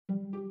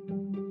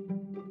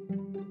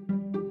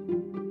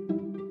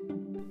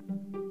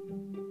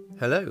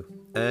Hello,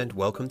 and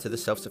welcome to the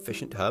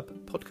Self-Sufficient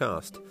Hub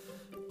podcast.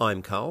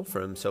 I'm Carl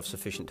from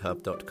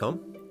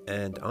selfsufficienthub.com,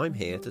 and I'm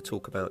here to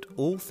talk about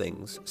all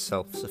things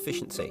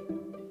self-sufficiency.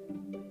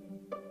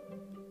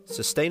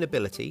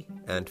 Sustainability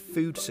and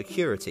food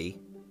security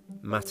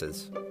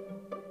matters.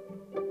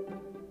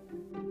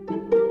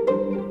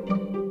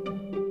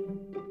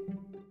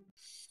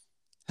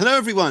 Hello,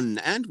 everyone,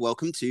 and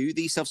welcome to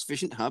the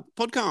Self-Sufficient Hub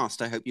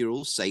podcast. I hope you're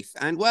all safe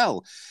and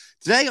well.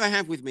 Today, I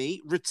have with me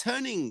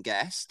returning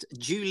guest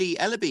Julie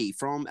Ellaby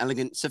from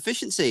Elegant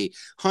Sufficiency.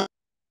 How are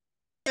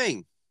you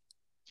doing?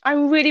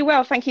 I'm really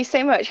well, thank you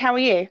so much. How are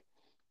you?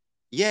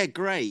 Yeah,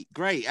 great.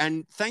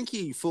 And thank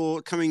you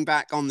for coming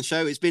back on the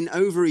show. It's been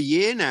over a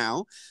year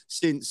now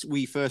since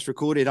we first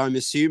recorded, I'm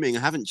assuming.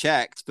 I haven't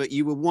checked, but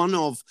you were one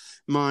of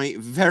my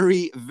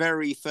very,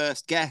 very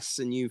first guests,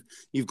 and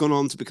you've gone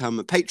on to become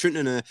a patron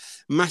and a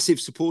massive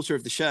supporter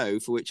of the show,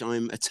 for which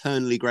I'm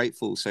eternally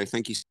grateful. So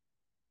thank you.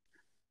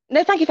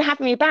 No, thank you for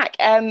having me back.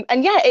 And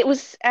yeah, it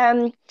was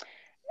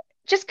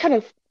just kind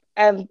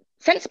of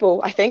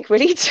sensible, I think,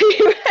 really,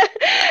 to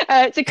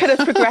kind of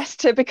progress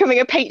to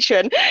becoming a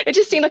patron. It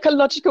just seemed like a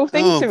logical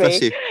thing to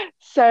Bless me. you.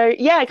 So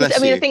yeah, because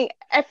Bless you. I think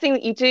everything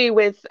that you do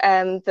with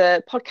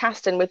the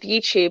podcast and with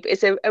YouTube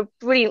is a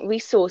brilliant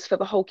resource for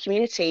the whole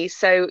community.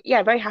 So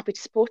yeah, very happy to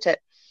support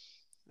it.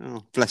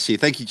 Oh, bless you.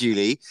 Thank you,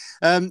 Julie.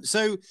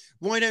 So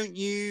why don't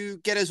you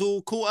get us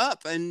all caught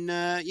up? And,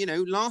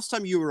 last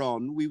time you were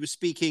on, we were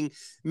speaking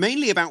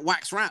mainly about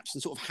wax wraps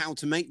and sort of how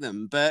to make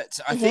them.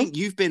 But I think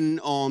you've been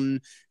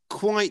on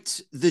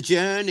quite the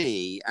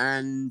journey.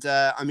 And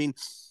I mean,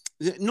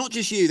 not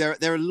just you,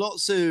 there are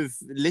lots of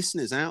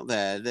listeners out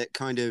there that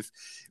kind of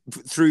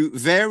through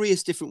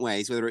various different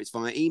ways, whether it's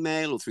via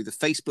email or through the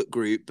Facebook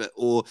group,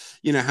 or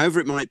however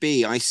it might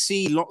be, I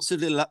see lots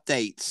of little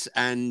updates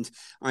and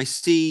I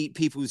see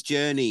people's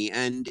journey,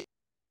 and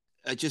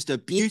just a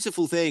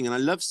beautiful thing, and I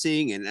love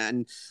seeing it.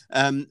 And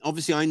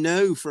obviously I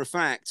know for a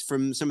fact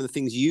from some of the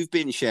things you've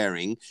been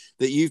sharing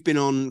that you've been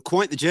on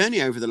quite the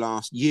journey over the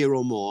last year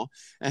or more,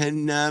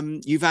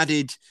 and you've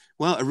added,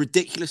 well, a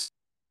ridiculous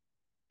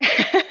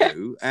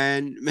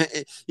and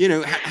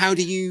how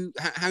do you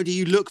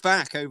look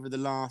back over the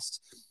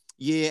last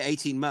year,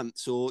 18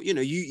 months, or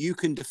you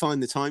can define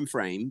the time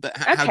frame, but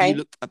how do you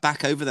look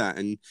back over that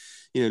and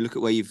look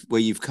at where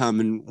you've come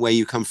and where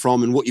you come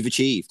from and what you've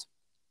achieved?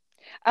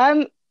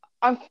 I'd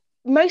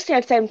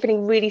say I'm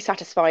feeling really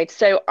satisfied.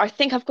 So I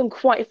think I've gone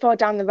quite far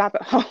down the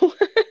rabbit hole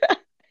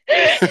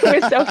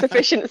with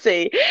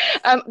self-sufficiency.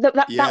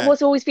 That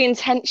was always the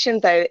intention,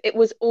 though. It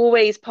was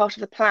always part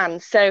of the plan.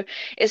 So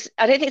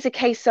I don't think it's a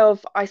case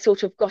of I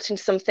sort of got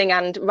into something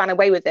and ran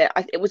away with it.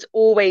 It was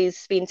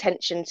always the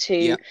intention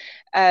to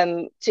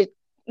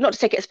not to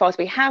take it as far as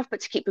we have,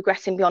 but to keep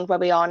progressing beyond where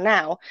we are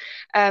now.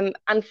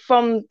 And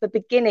from the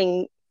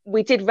beginning,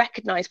 we did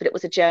recognize that it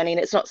was a journey,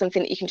 and it's not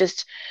something that you can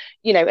just,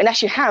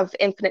 unless you have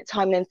infinite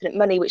time and infinite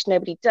money, which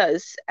nobody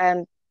does.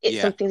 It's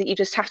something that you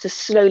just have to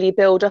slowly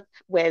build up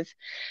with.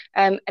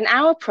 And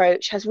our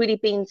approach has really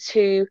been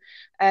to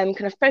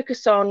kind of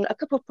focus on a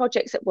couple of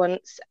projects at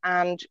once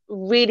and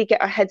really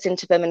get our heads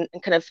into them and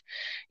kind of,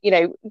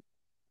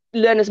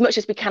 learn as much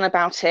as we can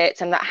about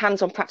it, and that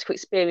hands-on practical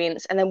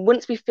experience. And then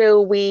once we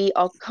feel we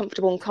are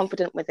comfortable and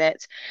confident with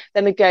it,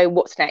 then we go,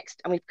 what's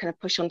next? And we kind of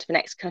push on to the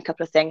next kind of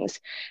couple of things.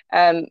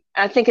 And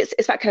I think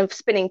it's that kind of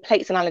spinning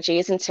plates analogy,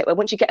 isn't it? Where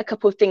once you get a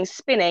couple of things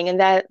spinning and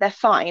they're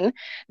fine,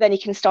 then you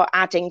can start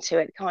adding to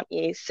it, can't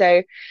you?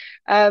 So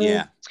So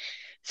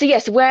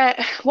yes, what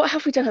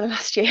have we done in the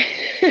last year?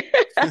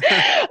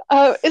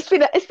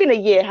 It's been a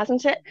year,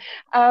 hasn't it?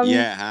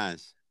 Yeah, it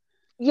has.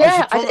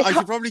 Yeah, I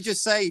should probably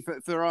just say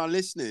for our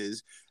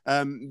listeners,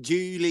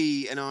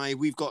 Julie and I,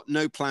 we've got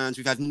no plans.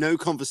 We've had no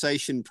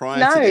conversation prior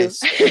to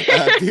this,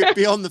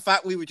 beyond the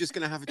fact we were just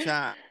going to have a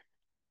chat.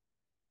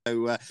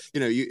 So,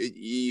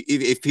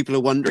 if people are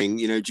wondering,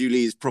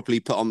 Julie is properly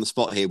put on the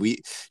spot here.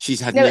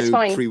 She's had no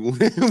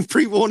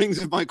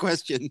pre-warnings of my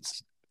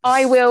questions.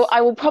 I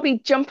will probably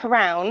jump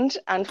around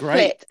and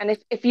flip, and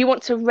if you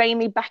want to rein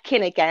me back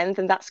in again,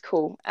 then that's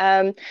cool.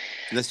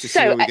 Let's just see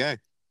where we go.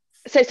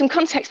 So some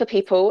context for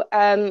people.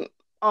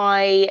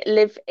 I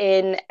live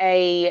in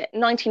a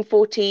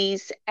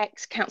 1940s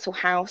ex-council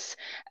house.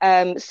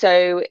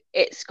 So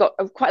it's got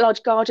a quite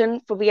large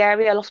garden for the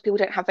area. A lot of people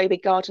don't have very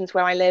big gardens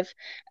where I live.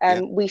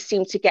 We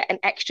seem to get an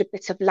extra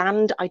bit of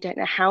land. I don't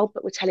know how,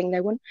 but we're telling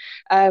no one.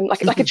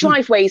 Like a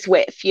driveway's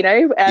width,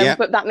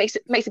 but that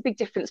makes a big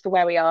difference for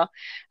where we are.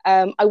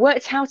 I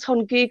worked out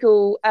on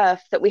Google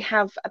Earth that we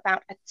have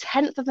about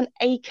 1/10 of an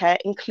acre,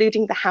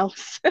 including the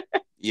house.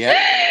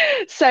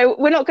 So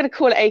we're not going to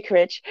call it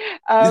acreage.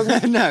 No,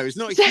 it's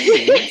not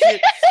huge.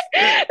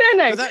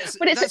 No.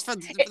 But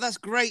that's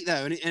great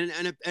though, and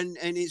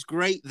it's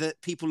great that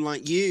people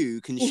like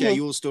you can share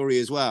your story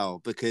as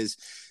well, because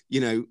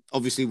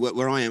obviously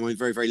where I am, I'm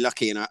very, very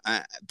lucky, and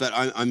but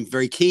I'm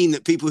very keen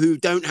that people who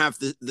don't have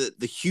the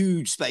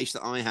huge space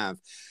that I have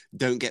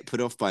don't get put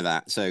off by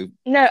that. So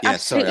no,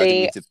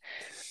 absolutely. Sorry,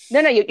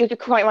 No, you're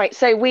quite right.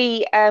 So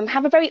we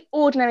have a very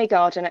ordinary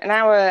garden, and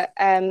our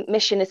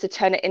mission is to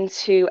turn it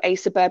into a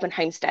suburban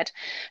homestead.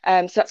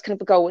 So that's kind of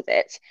the goal with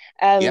it.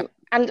 Yep.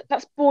 And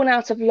that's born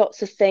out of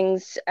lots of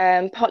things,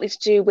 partly to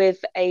do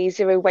with a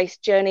zero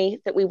waste journey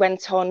that we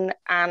went on,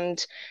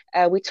 and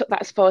we took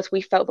that as far as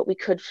we felt that we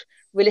could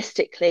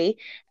realistically.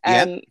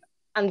 Yep.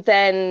 And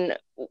then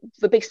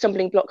the big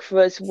stumbling block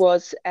for us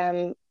was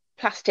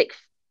plastic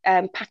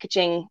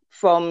packaging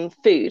from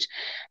food.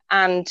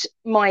 And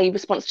my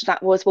response to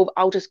that was, well,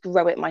 I'll just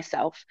grow it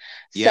myself.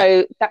 Yeah.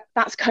 So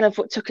that's kind of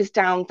what took us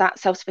down that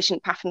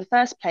self-sufficient path in the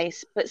first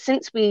place. But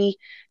since we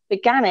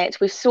began it,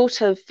 we've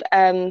sort of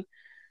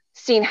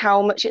seen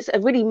how much it's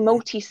a really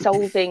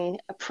multi-solving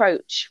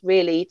approach,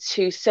 really,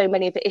 to so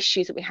many of the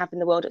issues that we have in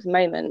the world at the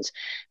moment.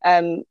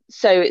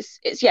 So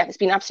it's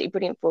been absolutely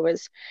brilliant for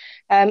us.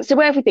 So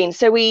where have we been?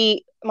 So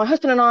my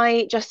husband and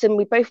I, Justin,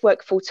 we both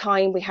work full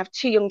time. We have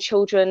 2 young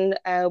children,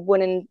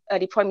 one in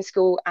early primary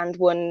school and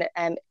one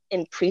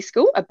in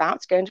preschool,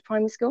 about to go into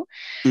primary school.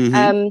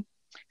 So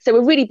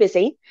we're really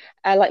busy,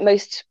 like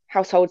most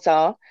households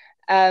are.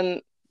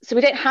 So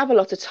we don't have a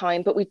lot of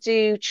time, but we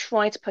do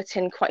try to put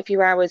in quite a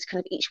few hours kind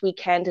of each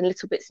weekend and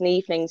little bits in the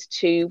evenings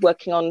to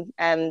working on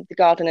the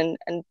garden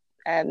and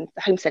the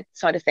homestead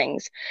side of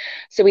things.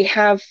 So we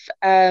have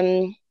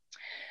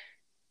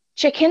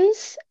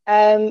chickens.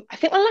 I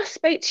think when I last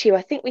spoke to you,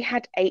 I think we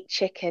had 8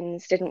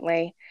 chickens, didn't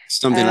we?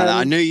 Something like that.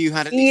 I know you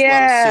had at least one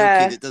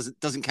silkie that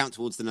doesn't count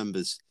towards the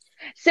numbers.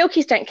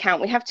 Silkies don't count.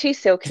 We have 2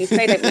 silkies.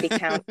 They don't really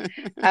count.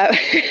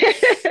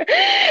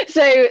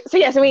 So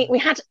we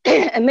had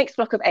a mixed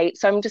flock of 8.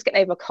 So I'm just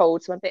getting over a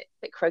cold, so I'm a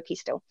bit croaky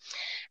still.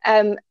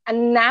 And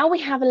now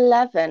we have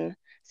 11.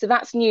 So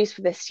that's news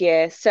for this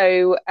year.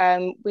 So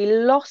we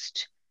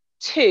lost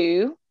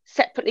 2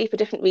 separately for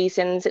different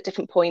reasons at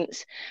different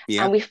points,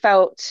 and we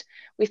felt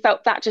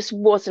that just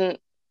wasn't.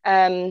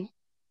 The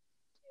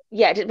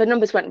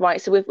numbers weren't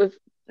right. So we've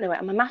no,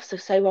 my maths are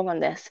so wrong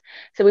on this.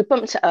 So we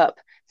bumped it up.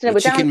 So no,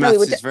 chicken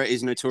maths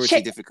is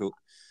notoriously difficult.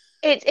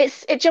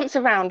 It jumps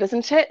around,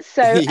 doesn't it?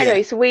 So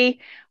anyway, so we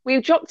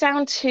dropped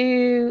down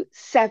to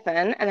 7,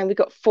 and then we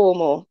got 4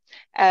 more.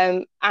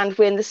 And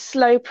we're in the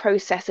slow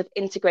process of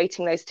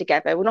integrating those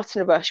together. We're not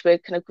in a rush. We're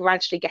kind of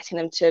gradually getting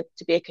them to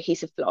be a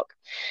cohesive flock.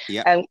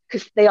 Yeah.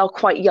 Because they are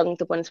quite young,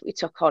 the ones that we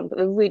took on, but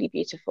they're really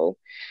beautiful.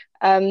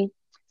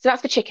 So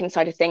that's the chicken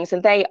side of things,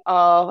 and they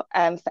are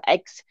for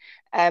eggs.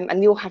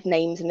 And they all have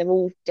names, and they're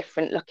all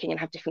different looking and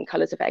have different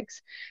colours of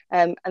eggs.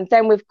 And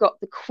then we've got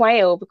the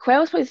quail. The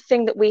quail is probably the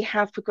thing that we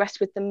have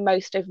progressed with the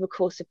most over the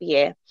course of the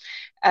year.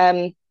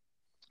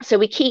 So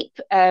we keep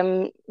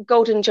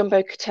golden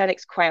jumbo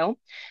Coturnix quail.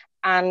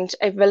 And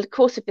over the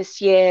course of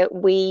this year,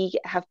 we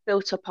have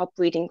built up our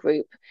breeding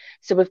group.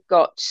 So we've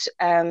got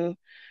 2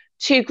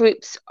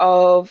 groups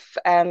of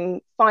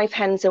 5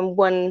 hens and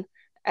 1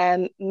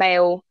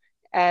 male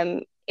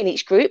in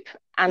each group.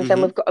 And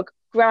then we've got a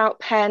grout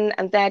pen,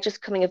 and they're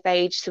just coming of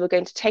age. So we're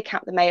going to take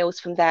out the males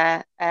from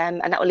there,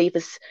 and that will leave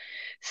us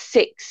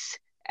 6,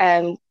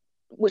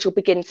 which will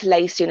begin to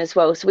lay soon as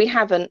well. So we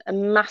have a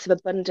massive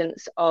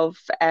abundance of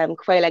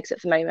quail eggs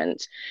at the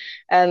moment.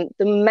 The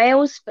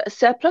males that are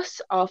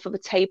surplus are for the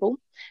table.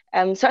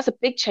 So that's a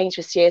big change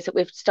this year, is that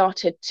we've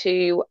started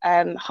to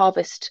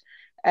harvest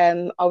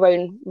our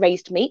own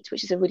raised meat,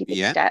 which is a really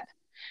big step.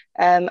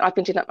 I've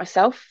been doing that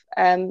myself,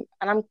 and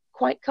I'm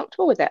quite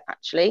comfortable with it,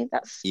 actually.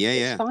 It's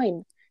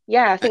fine.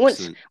 Yeah, I think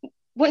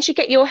once you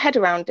get your head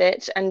around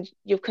it and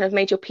you've kind of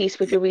made your peace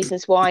with your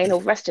reasons why and all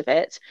the rest of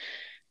it,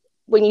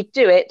 when you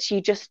do it,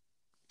 you just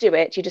do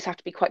it. You just have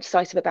to be quite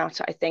decisive about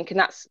it, I think. And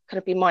that's kind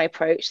of been my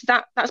approach.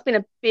 That's been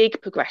a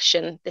big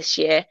progression this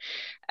year.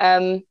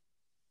 And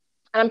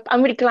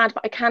I'm really glad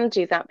that I can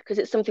do that, because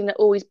it's something that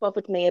always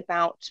bothered me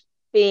about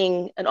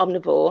being an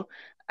omnivore,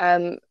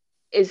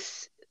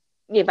 is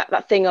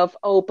that thing of,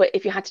 oh, but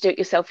if you had to do it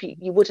yourself,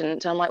 you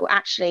wouldn't. And I'm like, well,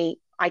 actually,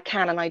 I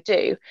can, and I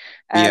do.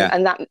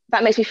 And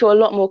that makes me feel a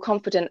lot more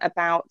confident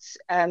about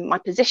my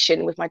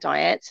position with my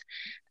diet,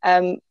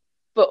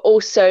 but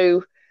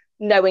also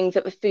knowing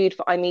that the food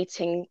that I'm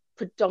eating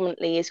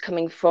predominantly is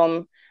coming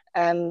from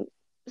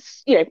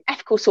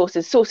ethical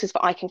sources that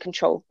I can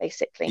control,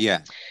 basically. So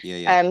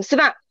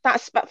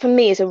that for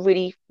me is a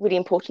really, really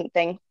important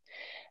thing.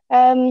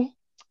 The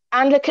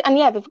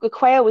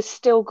quail was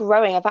still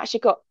growing. I've actually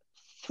got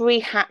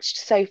 3 hatched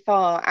so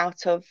far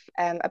out of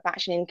a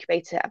batch and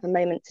incubator at the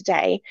moment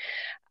today.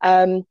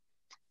 And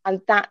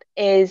that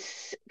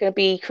is going to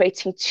be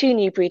creating 2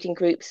 new breeding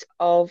groups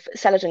of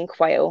Celadon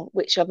quail,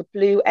 which are the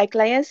blue egg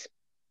layers.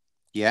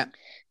 Yeah.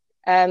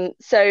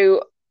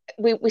 So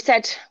we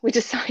decided,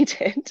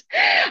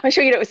 I'm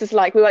sure you know what this is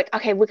like. We were like,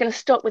 okay, we're going to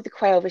stop with the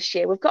quail this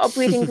year. We've got our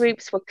breeding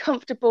groups, we're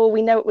comfortable,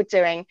 we know what we're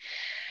doing.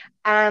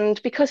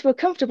 And because we're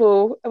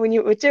comfortable and we knew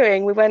what we're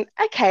doing, we went,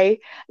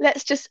 okay,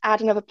 let's just add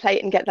another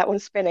plate and get that one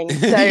spinning.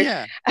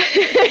 So,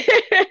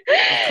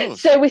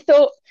 so we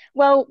thought,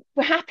 well,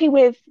 we're happy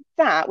with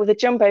that, with the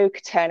jumbo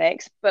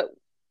Coturnix, but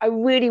I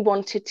really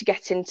wanted to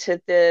get into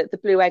the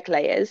blue egg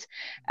layers.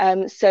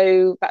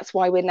 So that's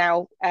why we're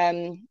now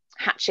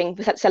hatching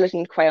the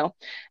Celadon quail.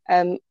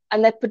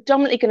 and they're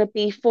predominantly going to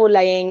be for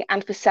laying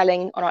and for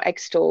selling on our egg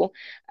store.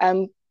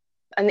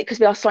 And because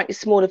we are slightly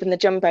smaller than the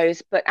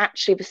jumbos, but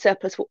actually the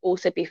surplus will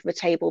also be for the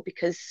table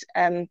because,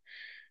 you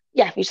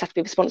just have to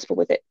be responsible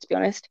with it, to be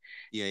honest.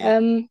 Yeah.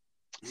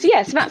 So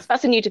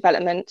that's a new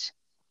development.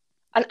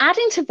 And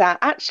adding to that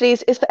actually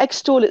is the egg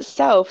stall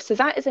itself. So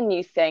that is a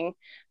new thing.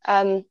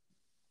 It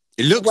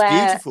looks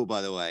beautiful,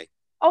 by the way.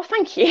 Oh,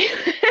 thank you.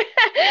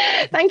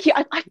 Thank you.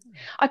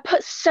 I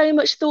put so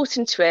much thought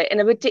into it in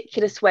a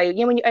ridiculous way.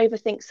 When you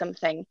overthink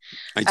something.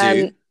 I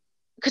do.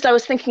 Because I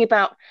was thinking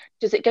about,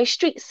 does it go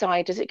street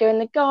side? Does it go in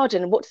the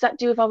garden? What does that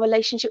do with our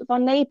relationship with our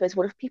neighbours?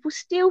 What if people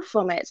steal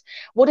from it?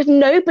 What if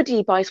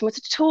nobody buys from us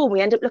at all?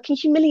 We end up looking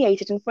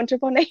humiliated in front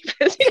of our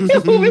neighbours.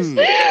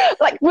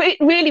 Like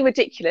really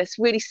ridiculous,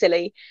 really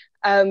silly,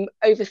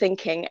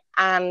 overthinking.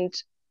 And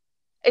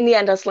in the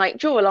end, I was like,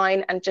 draw a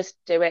line and just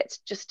do it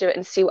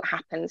and see what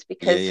happens.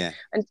 Because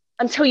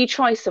until you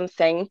try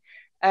something,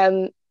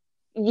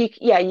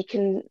 you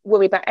can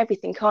worry about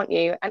everything, can't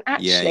you? And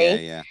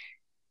actually,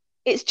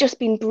 it's just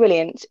been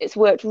brilliant. It's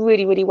worked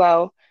really, really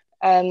well.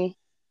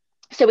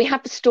 So we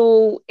have the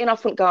stall in our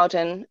front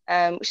garden,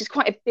 which is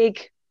quite a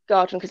big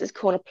garden because it's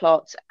corner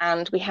plot,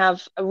 and we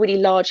have a really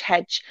large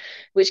hedge,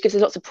 which gives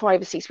us lots of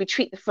privacy. So we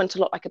treat the front a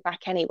lot like a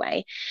back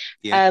anyway.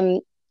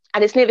 And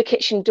it's near the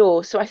kitchen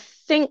door. So I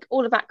think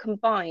all of that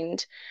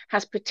combined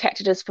has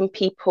protected us from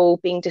people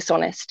being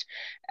dishonest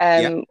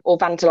or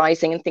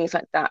vandalizing and things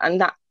like that. And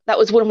that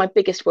was one of my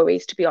biggest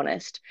worries, to be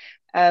honest.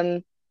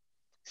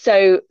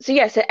 So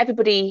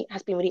everybody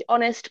has been really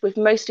honest. We've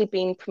mostly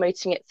been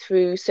promoting it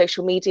through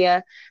social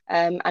media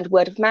and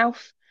word of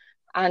mouth.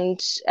 And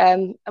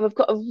we've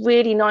got a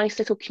really nice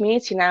little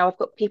community now. I've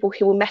got people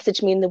who will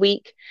message me in the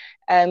week,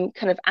 kind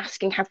of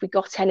asking, have we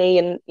got any?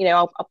 And,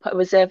 I'll put a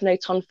reserve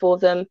note on for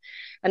them,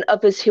 and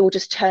others who will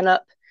just turn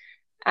up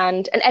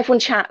and everyone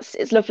chats.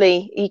 It's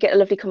lovely. You get a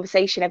lovely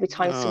conversation every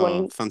time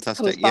someone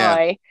comes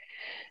by.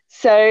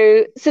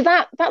 So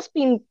that's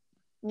been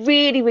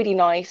really, really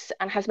nice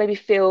and has made me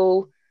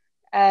feel,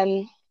 I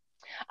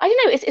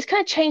don't know, it's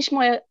kind of changed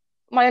my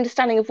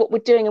understanding of what we're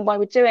doing and why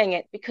we're doing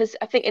it, because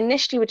I think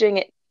initially we're doing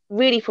it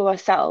really for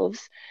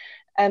ourselves,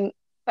 but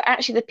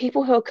actually the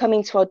people who are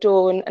coming to our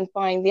door and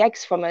buying the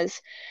eggs from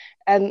us,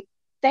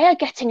 they are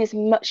getting as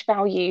much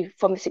value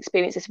from this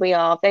experience as we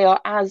are. They are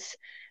as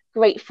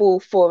grateful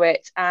for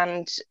it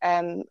and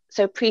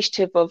so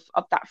appreciative of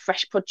that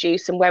fresh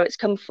produce and where it's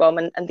come from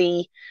and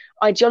the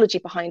ideology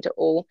behind it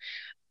all.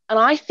 And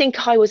I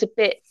think I was a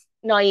bit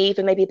naive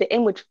and maybe a bit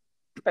inward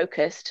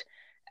focused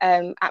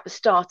at the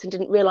start and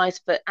didn't realise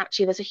that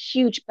actually there's a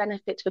huge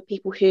benefit for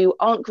people who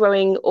aren't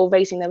growing or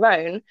raising their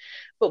own,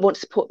 but want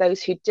to support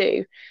those who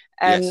do.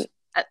 And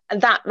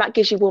that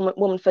gives you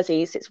warm and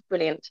fuzzies. It's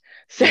brilliant.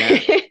 So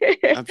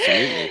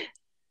absolutely.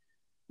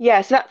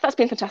 So that's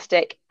been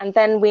fantastic. And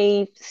then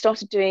we've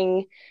started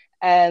doing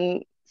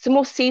some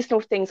more seasonal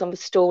things on the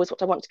stall is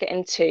what I want to get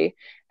into,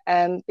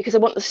 because I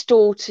want the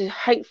stall to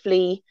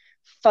hopefully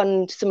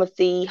fund some of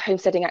the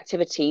homesteading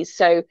activities.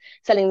 So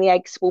selling the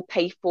eggs will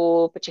pay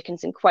for the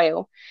chickens and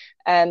quail.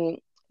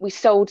 We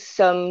sold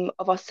some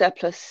of our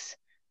surplus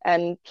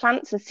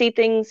plants and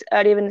seedlings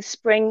earlier in the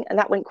spring, and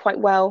that went quite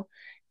well.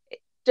 It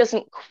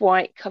doesn't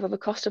quite cover the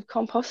cost of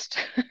compost.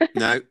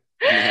 No.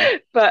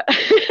 But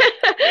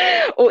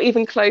or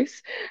even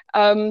close.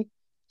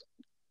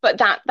 But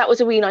that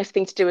was a really nice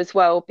thing to do as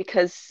well,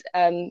 because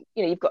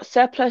you've got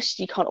surplus,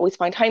 you can't always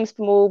find homes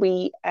for more.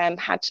 We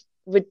had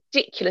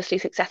ridiculously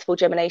successful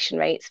germination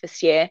rates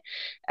this year,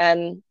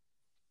 and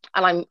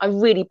I'm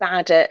really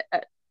bad at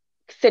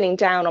thinning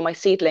down on my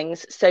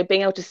seedlings, so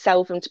being able to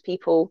sell them to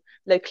people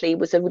locally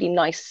was a really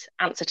nice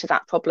answer to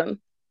that problem.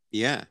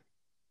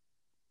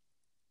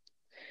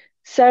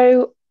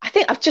 So I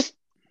think I've just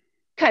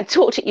kind of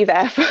talked at you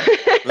there for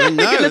a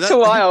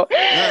little while.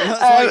 That's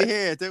why you're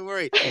here. Don't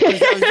worry.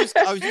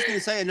 I was just going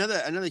to say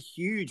another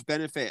huge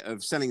benefit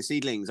of selling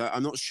seedlings.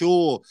 I'm not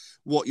sure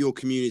what your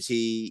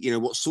community,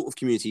 what sort of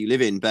community you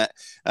live in, but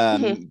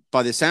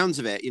by the sounds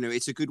of it,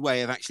 it's a good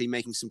way of actually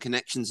making some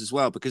connections as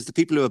well, because the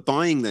people who are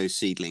buying those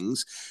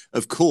seedlings,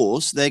 of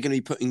course, they're going to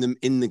be putting them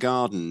in the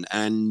garden.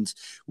 And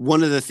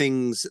one of the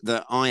things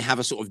that I have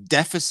a sort of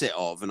deficit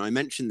of, and I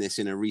mentioned this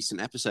in a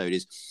recent episode,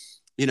 is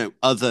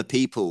other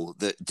people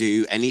that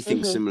do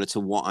anything similar to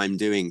what I'm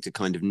doing to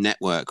kind of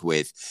network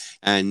with.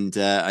 And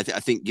I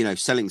think,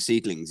 selling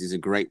seedlings is a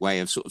great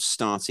way of sort of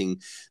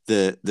starting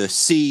the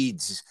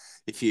seeds,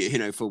 if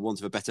you, for want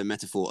of a better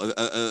metaphor,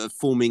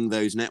 forming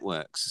those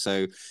networks.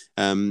 So,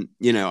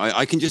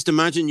 I can just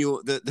imagine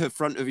the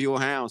front of your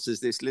house as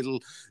this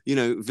little,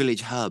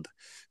 village hub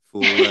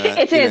for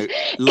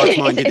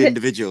like-minded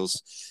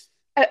individuals.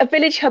 A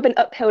village hub in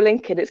Uphill,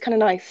 Lincoln. It's kind of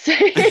nice.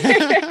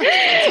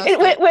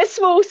 We're a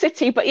small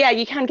city, but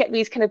you can get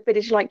these kind of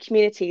village-like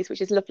communities, which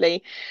is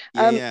lovely.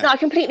 No, I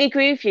completely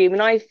agree with you.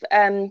 And I've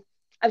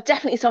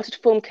definitely started to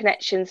form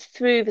connections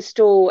through the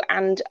stall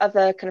and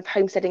other kind of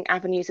homesteading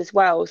avenues as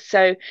well.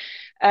 So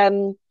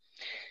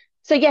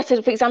So yeah,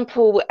 so for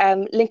example,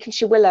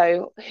 Lincolnshire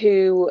Willow,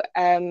 who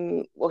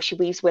she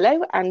weaves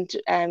willow and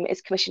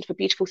is commissioned for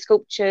beautiful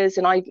sculptures.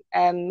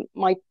 And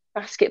my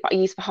basket that I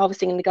use for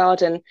harvesting in the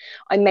garden,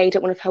 I made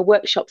at one of her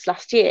workshops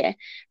last year.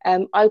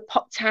 I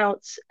popped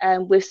out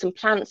with some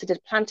plants. I did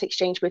a plant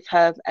exchange with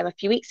her a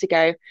few weeks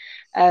ago.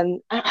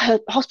 Her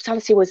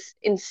hospitality was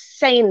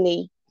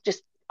insanely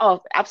just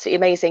absolutely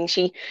amazing.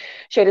 She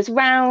showed us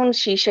round.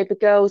 She showed the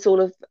girls all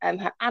of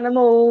her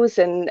animals,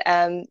 and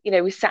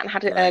we sat and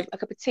had a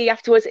cup of tea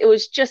afterwards. It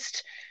was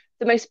just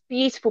the most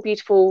beautiful,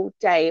 beautiful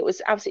day. It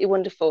was absolutely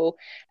wonderful,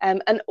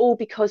 and all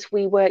because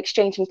we were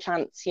exchanging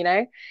plants.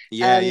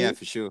 Yeah,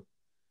 for sure.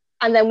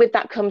 And then with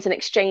that comes an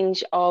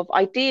exchange of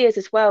ideas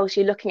as well.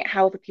 So you're looking at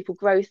how other people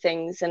grow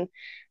things, and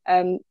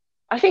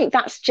I think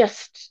that's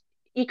just,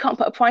 you can't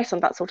put a price on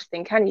that sort of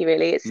thing, can you?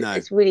 Really,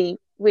 it's really,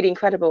 really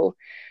incredible.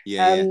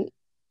 Yeah.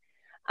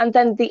 And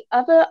then the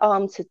other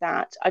arm to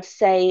that, I'd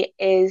say,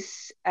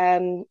 is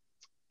in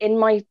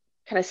my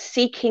kind of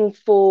seeking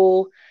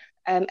for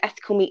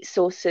ethical meat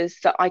sources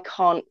that I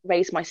can't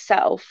raise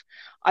myself,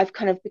 I've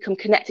kind of become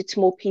connected to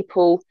more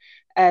people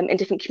in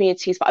different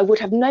communities that I would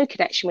have no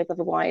connection with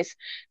otherwise,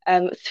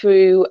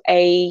 through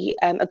a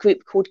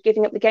group called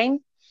Giving Up the Game.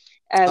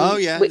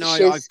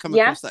 I've come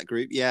across that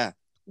group. Yeah,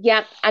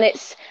 and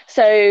it's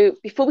so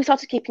before we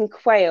started keeping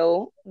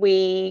quail,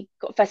 we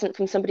got pheasant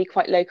from somebody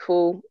quite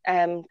local,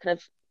 kind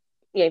of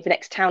the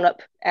next town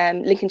up.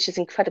 Lincolnshire's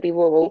incredibly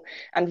rural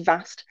and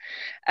vast,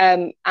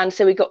 and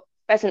so we got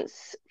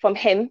pheasants from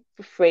him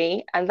for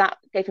free, and that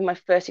gave me my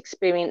first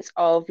experience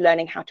of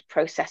learning how to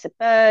process a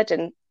bird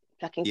and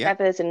plucking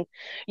feathers and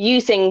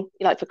using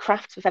for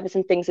crafts for feathers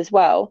and things as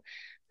well.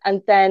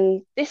 And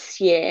then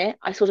this year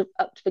I sort of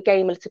upped the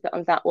game a little bit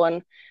on that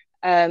one,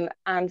 and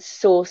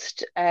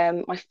sourced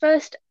my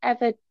first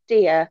ever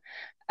deer,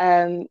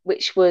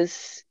 which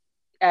was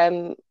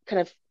kind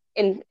of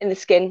in the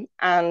skin,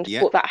 and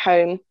brought that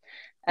home.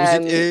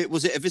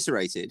 Was it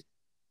eviscerated?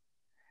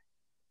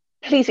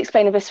 Please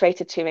explain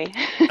eviscerated to me.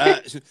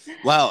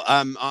 Well,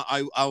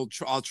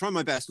 I'll try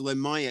my best, although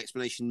my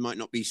explanation might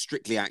not be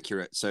strictly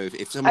accurate. So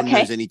if someone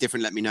knows any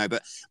different, let me know.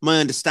 But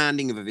my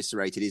understanding of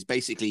eviscerated is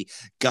basically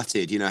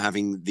gutted,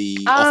 having the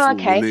offal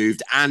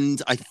removed.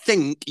 And I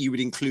think you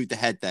would include the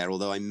head there,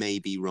 although I may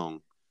be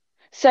wrong.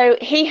 So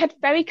he had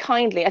very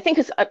kindly, I think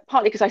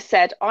partly because I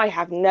said, I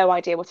have no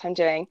idea what I'm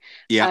doing.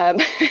 Yeah.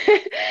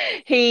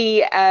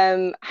 He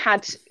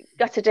had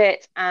gutted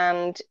it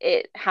and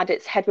it had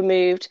its head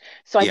removed.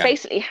 So I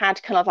basically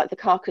had kind of like the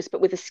carcass,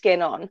 but with the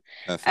skin on.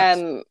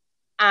 Perfect.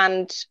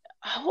 And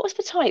what was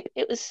the type?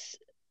 It was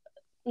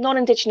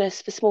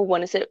non-indigenous, the small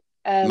one. Is it?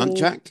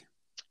 Muntjac?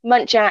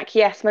 Muntjac,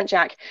 yes,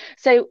 Muntjac.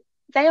 So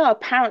they are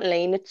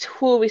apparently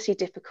notoriously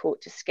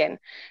difficult to skin.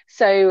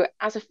 So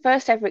as a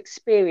first ever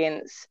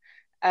experience,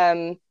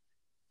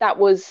 that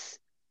was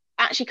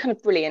actually kind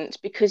of brilliant,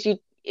 because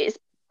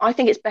I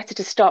think it's better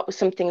to start with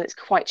something that's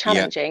quite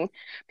challenging,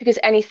 because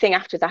anything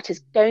after that is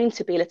going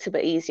to be a little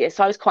bit easier.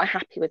 So I was quite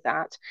happy with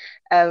that.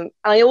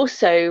 I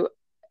also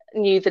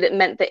knew that it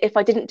meant that if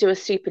I didn't do a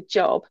super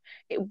job,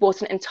 it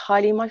wasn't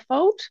entirely my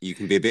fault. You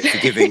can be a bit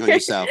forgiving on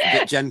yourself, a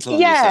bit gentle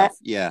on yourself.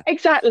 Yeah,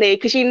 exactly,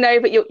 because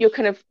that you're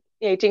kind of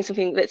doing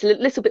something that's a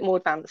little bit more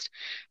advanced.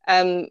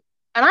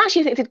 And I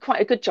actually think I did quite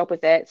a good job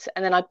with it.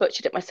 And then I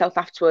butchered it myself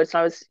afterwards.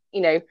 I was,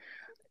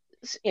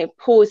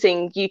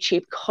 pausing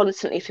YouTube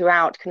constantly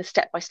throughout, kind of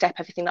step by step,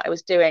 everything that I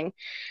was doing.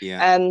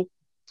 Yeah.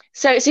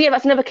 So yeah,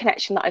 that's another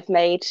connection that I've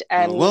made.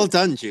 Well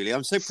done, Julie.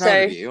 I'm so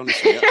proud of you,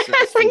 honestly.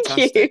 That's Thank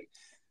fantastic. you.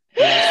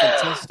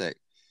 That's fantastic.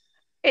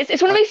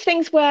 It's one of those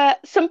things where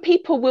some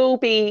people will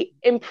be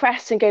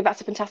impressed and go,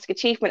 "That's a fantastic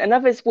achievement," and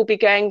others will be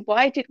going,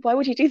 "Why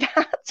would you do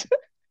that?"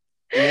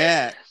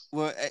 Yeah.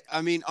 Well,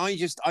 I mean, I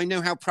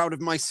know how proud of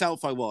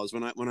myself I was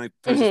when I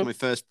purchased my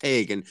first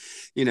pig, and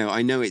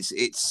I know it's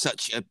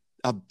such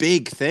a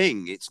big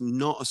thing. It's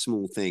not a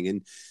small thing,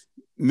 and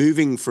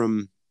moving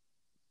from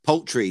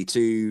poultry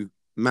to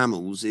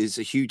mammals is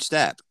a huge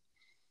step.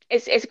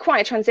 It's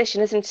quite a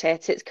transition, isn't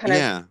it? It's kind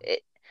of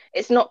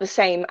it's not the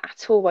same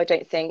at all, I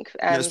don't think.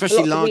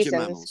 Especially larger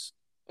mammals.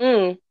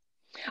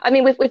 I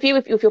mean, with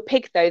your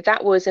pig though,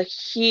 that was a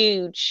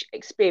huge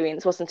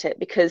experience, wasn't it?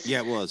 Because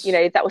it was.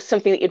 That was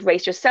something that you'd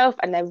raised yourself,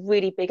 and they're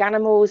really big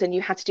animals, and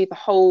you had to do the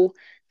whole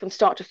from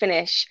start to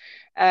finish.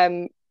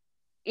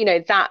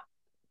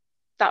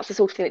 That's the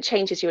sort of thing that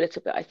changes you a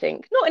little bit, I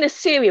think. Not in a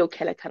serial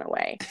killer kind of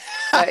way.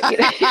 But,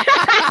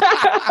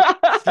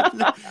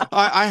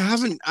 I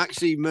haven't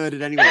actually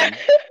murdered anyone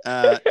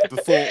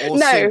before or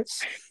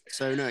since.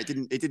 So no, it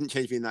didn't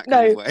change me in that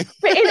kind of way.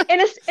 But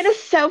in a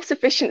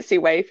self-sufficiency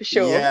way, for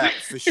sure. Yeah,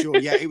 for sure.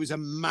 Yeah, it was a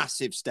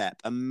massive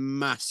step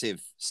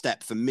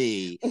step for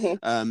me.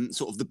 Mhm.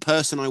 Sort of the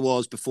person I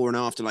was before and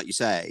after, like you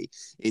say,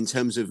 in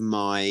terms of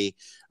my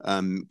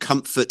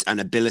comfort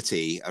and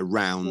ability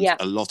around Yeah.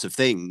 a lot of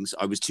things.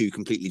 I was two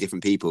completely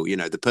different people. You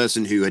know, the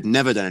person who had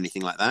never done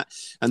anything like that,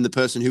 and the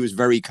person who was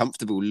very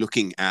comfortable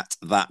looking at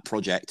that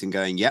project and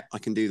going, "Yep, I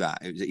can do that."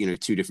 It was, you know,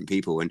 two different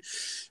people. And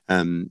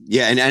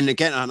yeah, and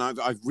again, and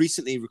I've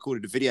recently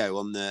recorded a video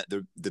on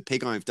the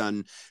pig I've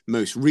done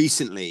most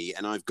recently,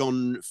 and I've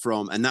gone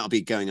from, and that'll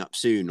be going up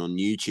soon on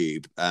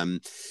YouTube.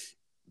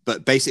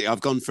 But basically,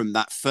 I've gone from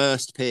that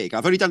first pig.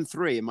 I've only done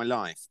 3 in my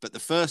life, but the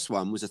first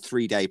one was a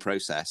 3-day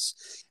process,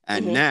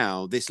 and Mhm.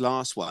 now this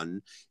last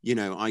one, you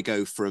know, I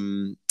go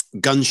from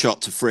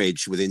gunshot to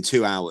fridge within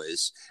 2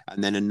 hours,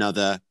 and then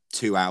another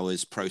 2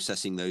 hours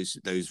processing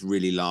those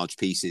really large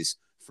pieces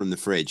from the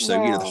fridge. So,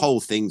 you know, the Wow. whole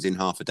thing's in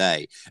half a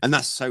day, and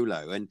that's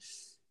solo. And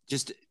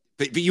just,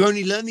 but you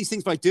only learn these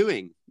things by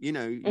doing. You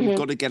know, you've Mhm.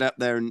 got to get up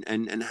there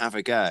and have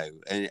a go.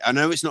 And I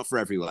know it's not for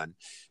everyone,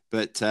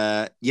 but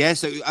yeah.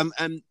 So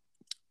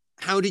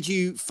how did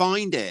you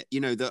find it?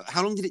 You know,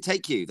 how long did it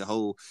take you? The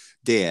whole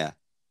deer.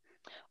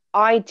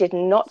 I did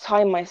not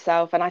time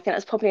myself, and I think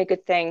that's probably a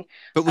good thing.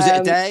 But was it a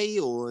Um, day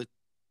or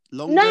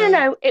no, no, longer?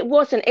 no, it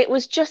wasn't. It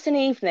was just an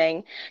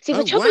evening. See, the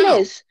Oh trouble wow.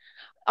 is,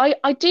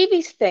 I do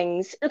these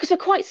things because they're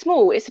quite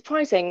small. It's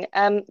surprising.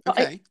 But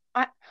Okay.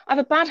 I have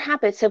a bad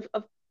habit of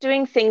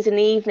doing things in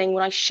the evening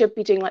when I should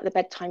be doing like the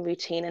bedtime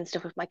routine and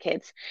stuff with my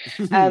kids.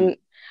 Um,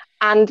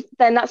 and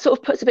then that sort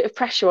of puts a bit of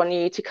pressure on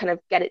you to kind of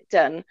get it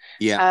done.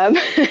 Yeah. Um,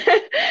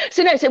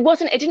 so no, so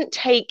it didn't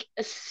take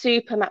a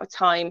super amount of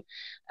time.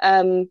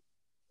 Um,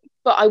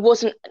 but I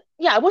wasn't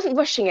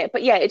rushing it,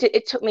 but yeah,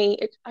 it took me,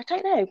 I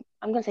don't know,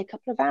 I'm going to say a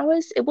couple of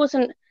hours. It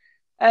wasn't,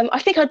 I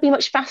think I'd be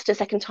much faster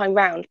second time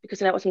round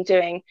because I know what I'm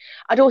doing.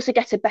 I'd also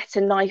get a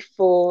better knife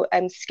for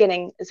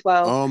skinning as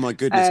well. Oh my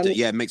goodness. Um,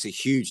 Yeah, it makes a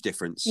huge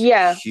difference.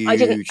 yeah, Huge, I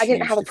didn't huge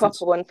have a proper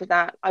difference. one for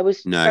that. I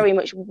was No. very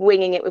much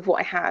winging it with what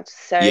I had.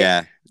 So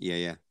Yeah. Yeah.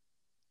 Yeah.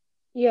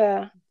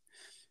 yeah,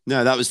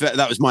 No, that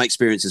was my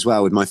experience as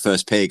well with my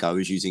first pig. I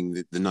was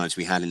using the knives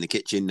we had in the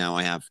kitchen. Now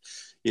I have,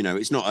 you know,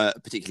 it's not a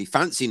particularly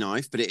fancy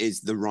knife, but it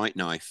is the right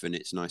knife, and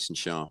it's nice and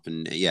sharp,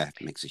 and yeah,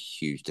 it makes a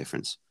huge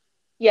difference.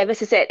 yeah,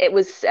 this is it. It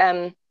was,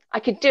 I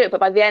could do it, but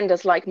by the end, I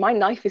was like, my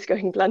knife is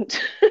going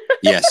blunt.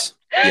 Yes.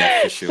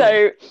 Yeah, for sure.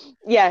 So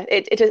yeah,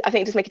 I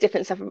think it does make a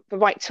difference to have the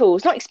right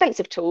tools, not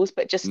expensive tools,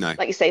 but just No.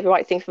 like you say, the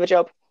right thing for the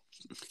job.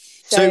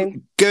 So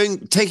So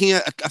taking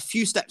a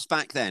few steps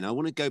back, then I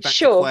want to go back to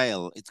sure,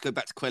 quail. Let's go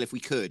back to quail if we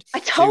could. I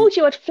So told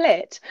you I'd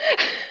flit.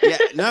 yeah,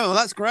 no, well,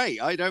 that's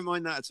great. I don't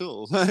mind that at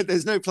all.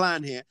 There's no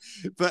plan here.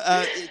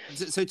 But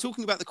so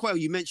talking about the quail,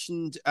 you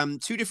mentioned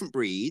 2 different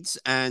breeds,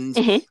 and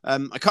Mhm.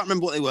 I can't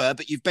remember what they were,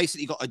 but you've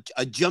basically got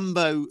a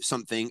jumbo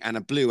something and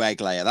a blue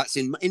egg layer. That's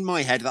in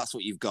my head. That's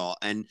what you've got.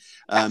 And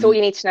That's all um,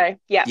 you need to know.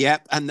 Yeah. yeah,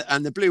 and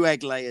the blue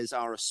egg layers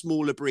are a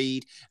smaller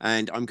breed,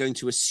 and I'm going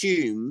to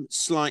assume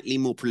slightly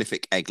more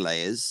prolific egg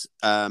layers.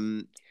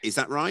 Is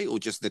that right, or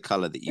just the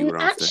color that you were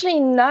after? Actually,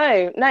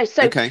 no, no.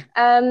 Okay,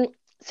 Um,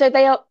 so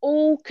they are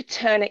all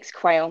Coturnix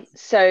quail.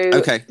 So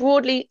okay,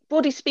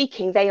 broadly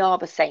speaking, they are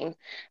the same.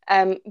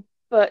 Um,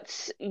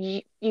 but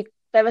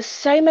there are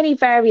so many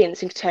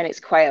variants in Coturnix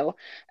quail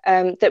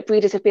that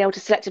breeders have been able to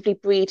selectively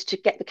breed to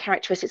get the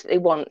characteristics that they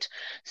want.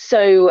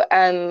 So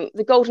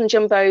the golden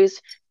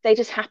jumbos, they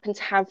just happen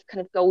to have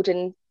kind of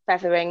golden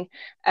feathering,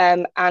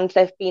 and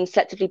they've been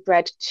selectively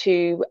bred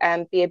to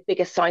be a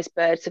bigger size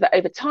bird, so that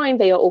over time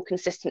they are all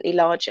consistently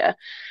larger.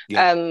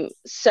 yeah,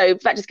 So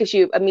that just gives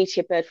you a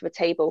meatier bird for the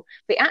table.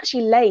 They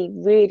actually lay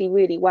really,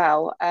 really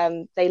well.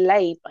 They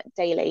lay like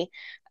daily.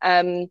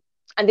 Um,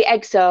 and the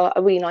eggs are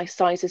a really nice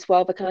size as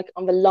well. They're kind of like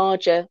on the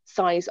larger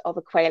size of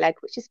a quail egg,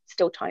 which is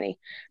still tiny.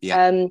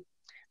 yeah, Um,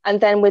 and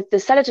then with the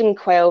Celadon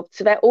quail,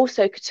 so they're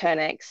also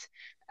Coturnix,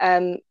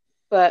 um,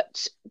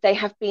 but they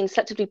have been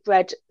selectively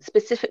bred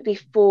specifically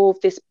for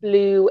this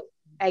blue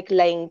egg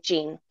laying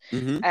gene.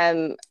 hmm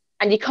Um,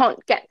 and you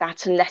can't get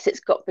that unless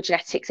it's got the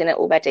genetics in it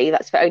already.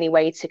 That's the only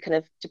way to kind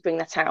of to bring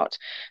that out.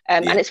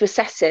 And yeah, it's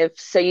recessive,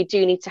 so you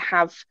do need to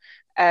have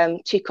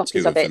 2 copies 2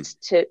 of of it them,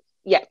 to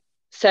yeah.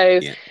 So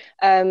yeah.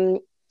 um,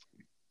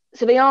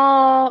 so they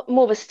are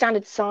more of a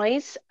standard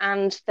size,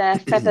 and their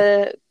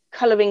feather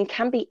colouring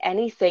can be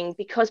anything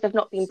because they've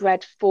not been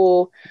bred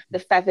for the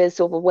feathers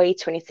or the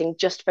weight or anything,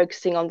 just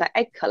focusing on that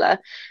egg colour.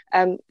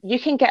 You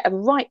can get a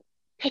right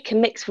pick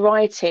and mix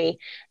variety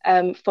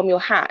from your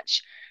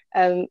hatch.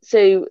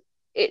 So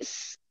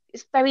it's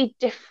very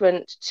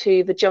different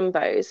to the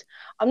jumbos.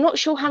 I'm not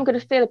sure how I'm going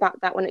to feel about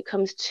that when it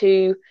comes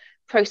to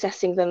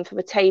processing them for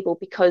the table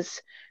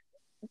because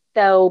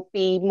they'll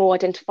be more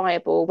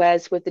identifiable,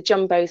 whereas with the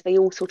jumbos, they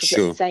all sort of look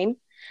the Sure, same.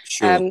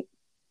 sure. Um,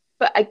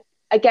 but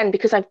again,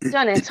 because I've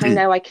done it, I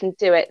know I can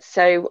do it.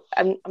 So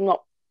I'm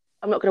not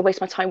going to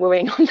waste my time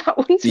worrying on that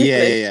one, to be Yeah,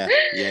 yeah, honest. yeah,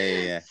 yeah,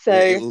 yeah, yeah.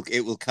 So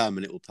It will come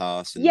and it will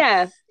pass and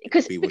yeah, be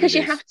what it because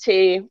you is. have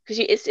to, because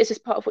it's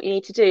just part of what you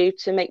need to do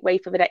to make way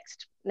for the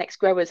next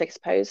growers, I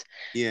suppose.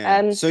 Yeah.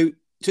 Um, So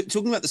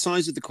talking about the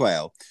size of the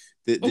quail,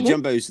 mhm.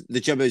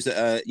 the jumbos that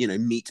are, you know,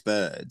 meat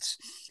birds.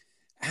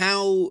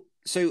 How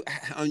So,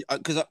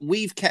 because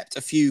we've kept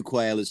a few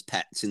quail as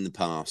pets in the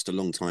past, a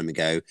long time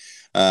ago,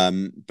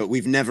 but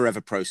we've never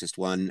ever processed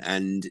one.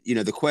 And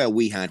the quail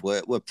we had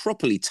were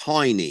properly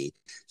tiny.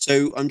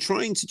 So I'm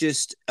trying to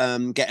just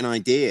get an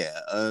idea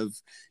of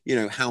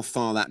how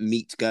far that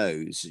meat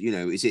goes.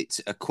 Is it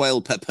a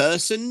quail per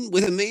person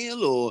with a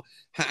meal, or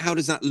how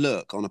does that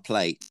look on a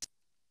plate?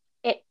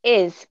 It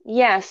is,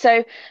 yeah.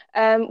 So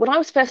when I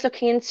was first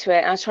looking into it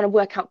and I was trying to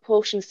work out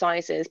portion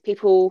sizes,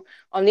 people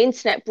on the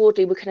internet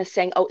broadly were kind of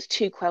saying, oh, it's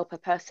 2 quail per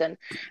person.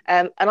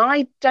 And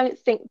I don't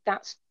think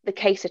that's the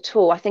case at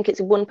all. I think it's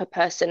 1 per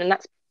person, and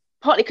that's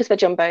partly because they're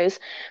jumbos,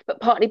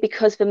 but partly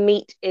because the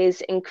meat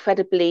is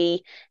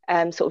incredibly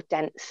sort of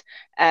dense.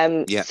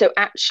 Yeah, So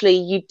actually,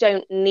 you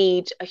don't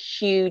need a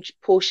huge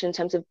portion in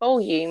terms of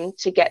volume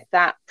to get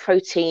that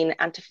protein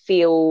and to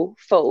feel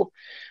full.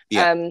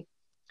 yeah, Um,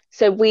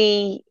 so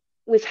we've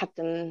had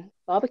them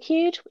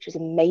barbecued, which is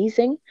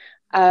amazing.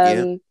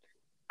 yeah.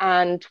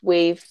 And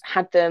we've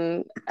had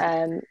them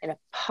in a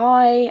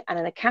pie and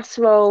in a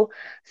casserole.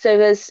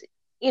 So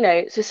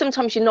so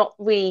sometimes you're not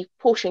really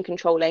portion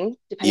controlling,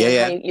 depending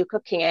Yeah, on how yeah. you're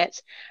cooking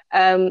it.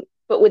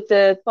 But with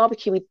the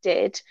barbecue we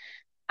did,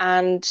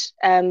 and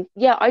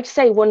yeah, I'd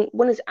say one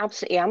is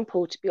absolutely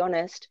ample, to be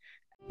honest.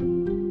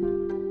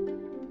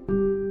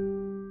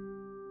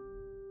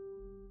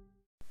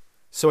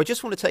 So I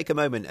just want to take a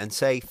moment and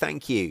say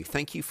thank you.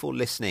 Thank you for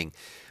listening.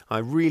 I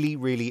really,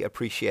 really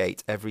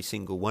appreciate every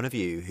single one of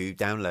you who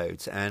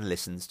downloads and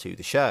listens to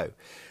the show.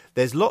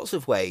 There's lots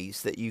of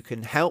ways that you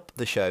can help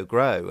the show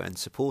grow and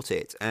support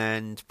it,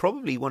 and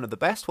probably one of the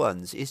best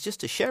ones is just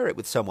to share it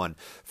with someone.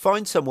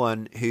 Find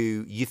someone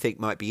who you think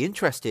might be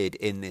interested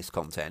in this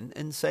content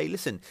and say,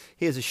 listen,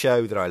 here's a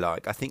show that I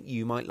like. I think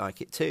you might like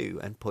it too,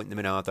 and point them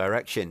in our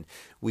direction.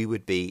 We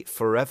would be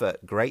forever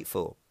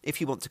grateful. If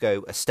you want to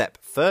go a step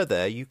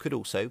further, you could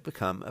also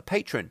become a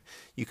patron.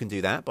 You can do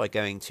that by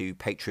going to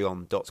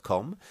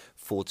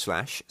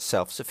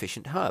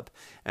patreon.com/self-sufficient-hub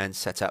and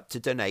set up to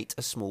donate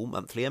a small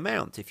monthly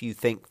amount. If you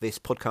think this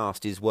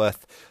podcast is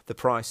worth the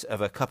price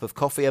of a cup of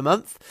coffee a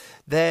month,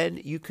 then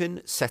you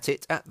can set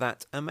it at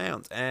that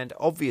amount. And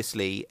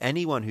obviously,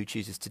 anyone who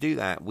chooses to do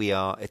that, we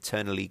are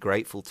eternally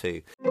grateful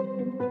to.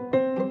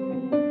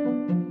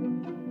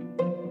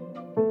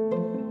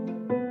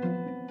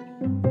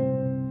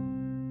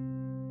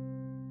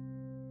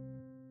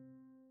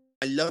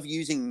 I love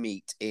using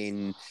meat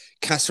in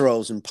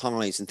casseroles and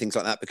pies and things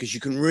like that because you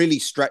can really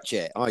stretch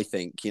it. I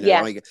think,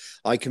 Yeah,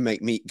 I can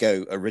make meat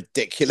go a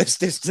ridiculous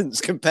distance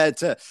compared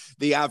to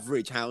the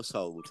average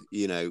household.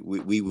 We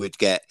would we would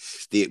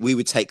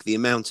take the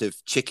amount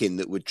of chicken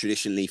that would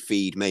traditionally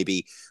feed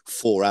maybe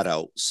 4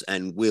 adults,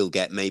 and we'll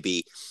get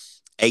maybe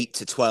 8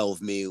 to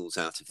 12 meals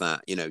out of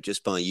that,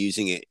 just by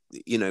using it,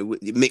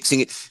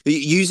 mixing it,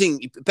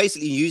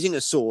 basically using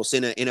a sauce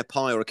in a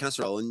pie or a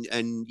casserole,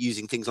 and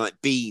using things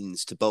like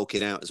beans to bulk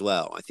it out as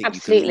well. I think you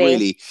can absolutely.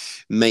 really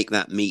make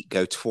that meat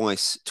go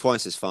twice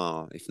as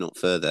far, if not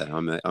further.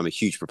 I'm a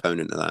huge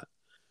proponent of that.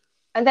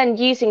 And then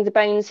using the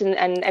bones and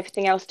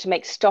everything else to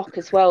make stock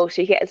as well,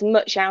 so you get as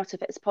much out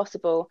of it as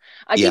possible.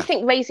 I do Yeah.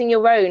 think raising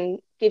your own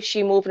gives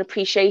you more of an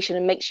appreciation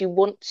and makes you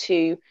want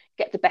to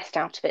get the best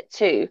out of it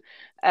too.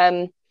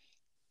 Um,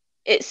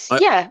 it's I,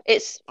 yeah,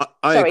 it's I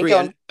sorry, agree. go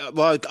And on.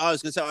 well, I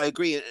was going to say I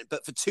agree,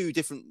 but for two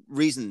different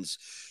reasons.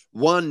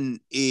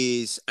 One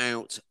is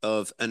out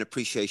of an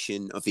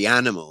appreciation of the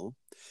animal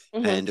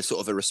Hmm. and a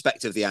sort of a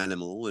respect of the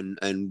animal,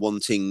 and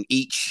wanting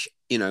each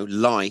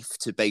life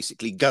to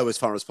basically go as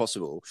far as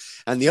possible.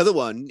 And the other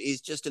one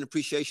is just an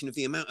appreciation of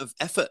the amount of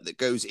effort that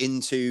goes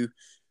into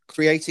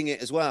creating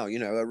it as well,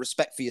 a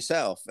respect for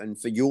yourself and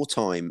for your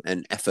time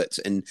and effort,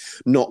 and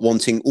not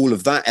wanting all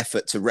of that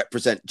effort to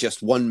represent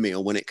just one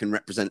meal when it can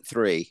represent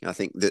three. I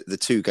think that the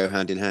two go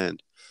hand in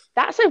hand.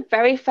 That's a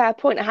very fair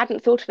point. I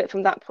hadn't thought of it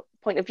from that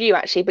point of view,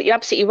 actually, but you're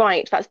absolutely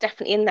right. That's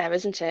definitely in there,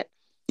 isn't it?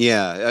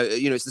 Yeah,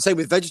 it's the same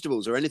with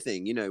vegetables or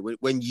anything.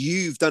 When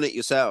you've done it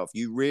yourself,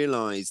 you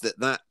realize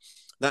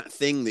that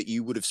thing that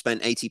you would have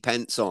spent 80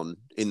 pence on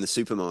in the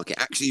supermarket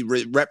actually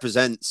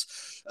represents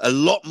a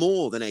lot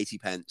more than 80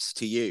 pence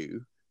to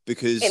you, It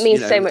because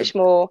means so much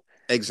more.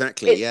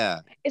 exactly, It's yeah.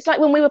 it's like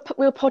when we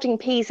were podding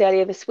peas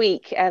earlier this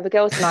week, the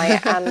girls and I,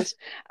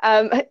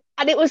 um,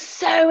 and it was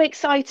so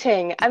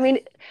exciting. I mean,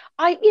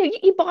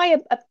 you buy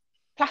a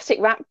plastic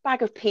wrap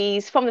bag of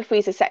peas from the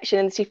freezer section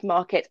in the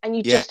supermarket, and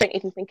you Yeah, just don't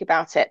even think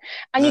about it,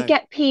 and you no,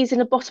 get peas in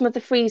the bottom of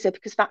the freezer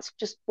because that's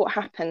just what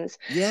happens.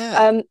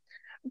 yeah, Um,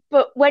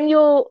 but when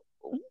you're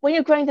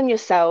growing them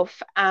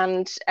yourself,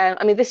 and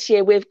I mean, this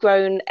year we've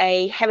grown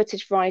a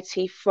heritage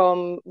variety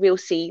from Real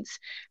Seeds,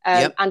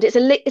 yep, and it's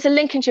a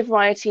Lincolnshire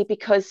variety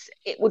because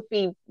it would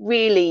be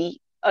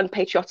really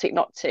unpatriotic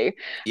not to.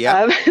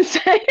 yep. So,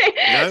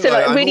 No, so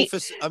like really,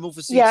 I'm all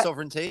for seed yeah.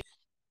 sovereignty.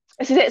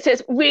 So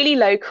it's really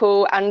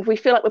local, and we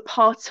feel like we're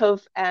part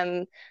of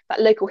that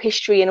local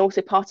history, and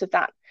also part of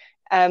that.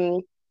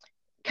 Um,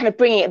 kind of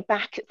bringing it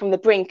back from the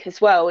brink as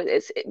well.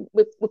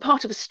 We're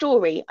part of a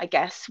story, I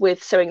guess,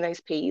 with sowing those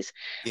peas.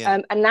 Yeah.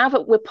 And now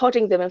that we're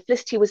podding them, and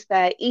Felicity was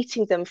there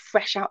eating them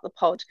fresh out the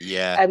pod.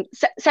 Yeah.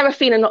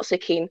 Serafina not so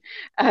keen.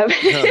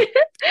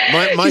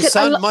 My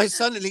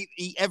son will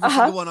eat every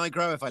single one I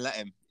grow if I let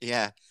him.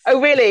 Yeah.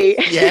 Oh really?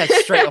 Yeah,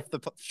 straight off the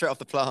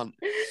plant.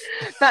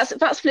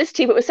 That's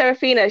Felicity, but with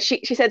Serafina,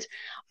 she said,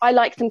 "I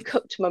like them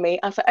cooked,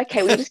 Mummy." I was like,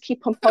 "Okay, well, you just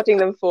keep on podding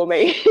them for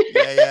me."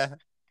 Yeah.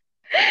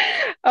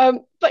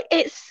 But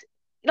it's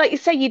like you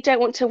say, you don't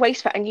want to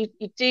waste that, and you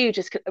do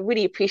just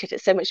really appreciate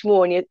it so much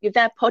more. And you're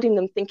there podding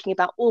them, thinking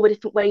about all the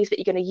different ways that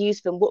you're going to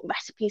use them. What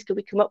recipes could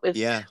we come up with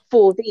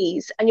for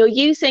these? And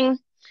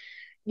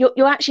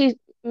you're actually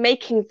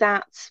making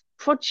that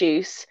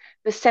produce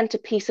the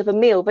centerpiece of a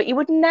meal, but you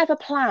would never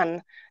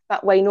plan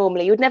that way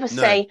normally. You would never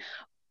say,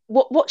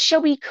 what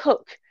shall we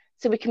cook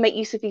so we can make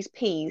use of these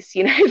peas?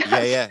 You know?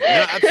 Yeah.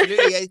 No,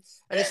 absolutely.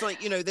 And it's like,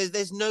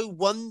 there's no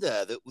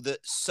wonder that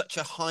such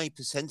a high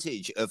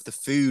percentage of the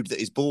food that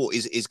is bought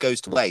is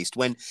goes to waste.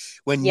 When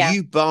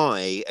you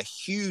buy a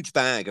huge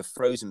bag of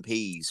frozen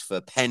peas for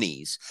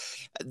pennies,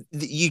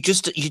 you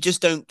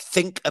just don't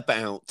think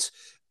about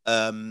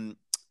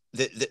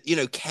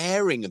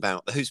caring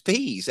about those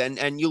peas,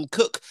 and you'll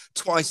cook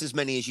twice as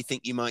many as you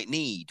think you might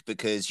need,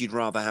 because you'd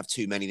rather have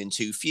too many than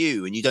too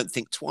few, and you don't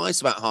think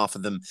twice about half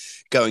of them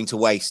going to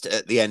waste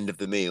at the end of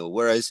the meal.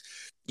 Whereas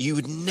you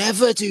would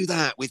never do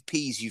that with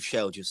peas you've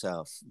shelled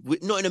yourself.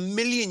 Not in a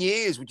million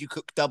years would you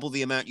cook double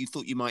the amount you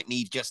thought you might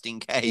need just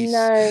in case.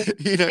 No,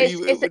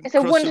 it's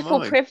a wonderful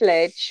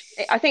privilege.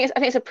 I think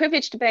it's a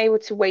privilege to be able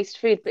to waste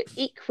food, but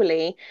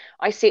equally,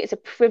 I see it as a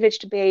privilege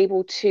to be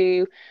able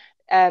to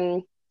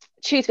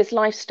choose this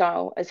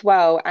lifestyle as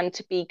well, and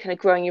to be kind of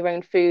growing your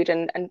own food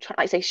and try,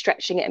 like I say,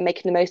 stretching it and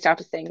making the most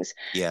out of things.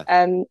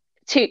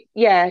 Two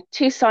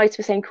sides of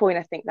the same coin,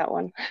 I think, that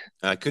one.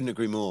 I couldn't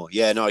agree more.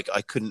 Yeah, no,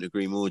 I couldn't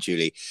agree more,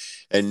 Julie.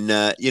 And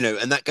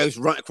and that goes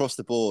right across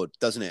the board,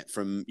 doesn't it?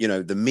 From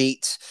the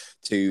meat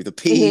to the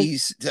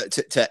peas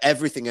to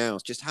everything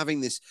else. Just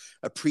having this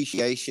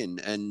appreciation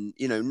and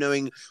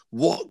knowing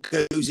what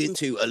goes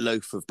into a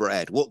loaf of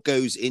bread, what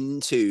goes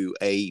into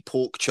a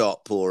pork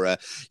chop or a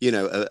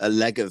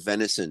leg of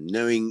venison,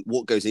 knowing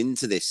what goes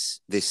into this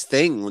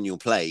thing on your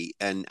plate,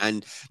 and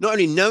not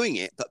only knowing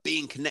it but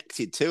being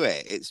connected to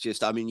it. It's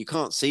just, I mean, you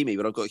can't see me,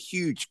 but I've got a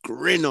huge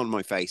grin on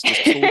my face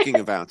just talking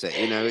about it.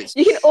 It's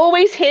you can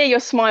always hear your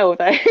smile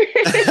though.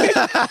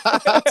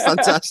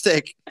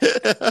 Fantastic.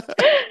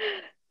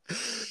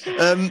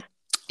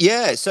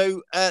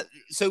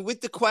 So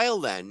with the quail,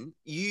 then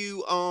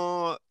you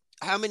are,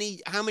 how many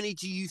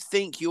do you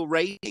think you're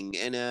raising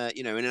in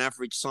in an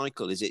average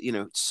cycle? Is it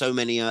so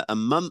many a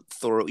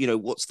month, or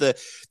what's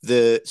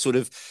the sort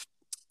of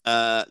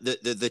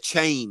the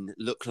chain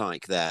look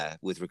like there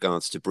with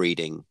regards to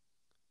breeding?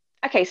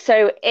 Okay,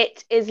 so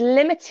it is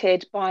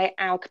limited by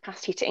our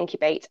capacity to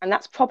incubate, and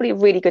that's probably a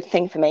really good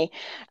thing for me.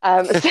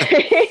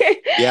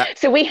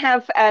 So we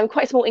have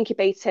quite a small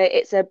incubator.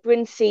 It's a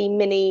Brinsea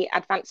Mini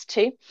Advanced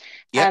 2.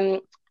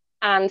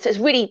 And so it's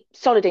a really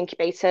solid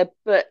incubator,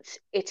 but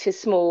it is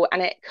small,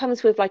 and it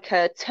comes with like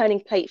a turning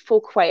plate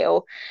for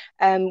quail,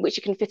 which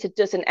you can fit a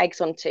dozen eggs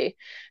onto.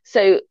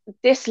 So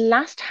this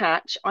last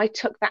hatch, I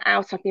took that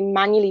out. I've been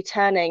manually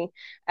turning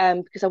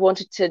because I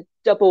wanted to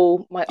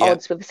double my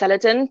odds with the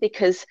Celadon,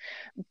 because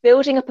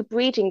building up a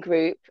breeding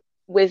group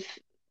with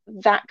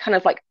that kind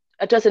of like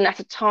a dozen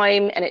at a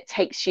time, and it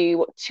takes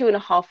you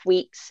 2.5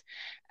 weeks.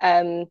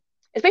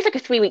 It's basically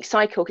like a 3-week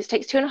cycle, because it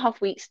takes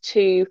 2.5 weeks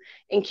to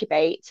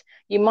incubate.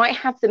 You might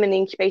have them in the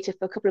incubator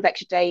for a couple of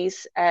extra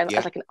days as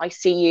like an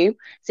ICU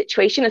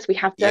situation, as we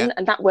have done,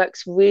 and that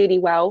works really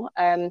well.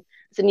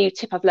 It's a new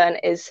tip I've learned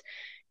is,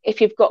 if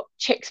you've got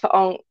chicks that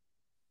are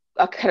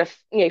kind of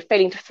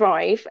failing to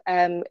thrive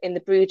in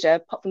the brooder,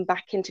 pop them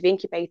back into the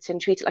incubator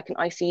and treat it like an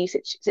ICU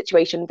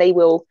situation.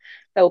 They'll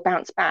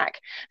bounce back.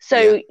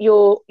 So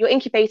your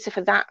incubator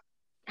for that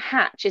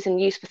hatch is in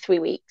use for 3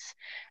 weeks,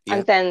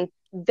 and then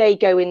they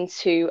go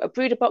into a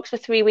brooder box for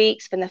 3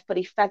 weeks, then they're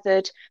fully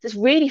feathered. There's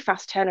really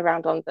fast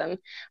turnaround on them.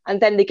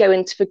 And then they go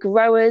into the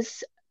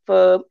growers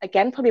for,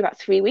 again, probably about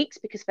 3 weeks,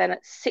 because then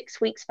at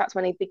 6 weeks, that's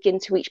when they begin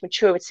to reach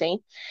maturity.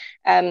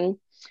 They're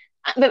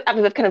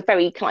kind of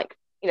very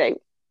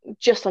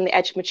just on the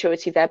edge of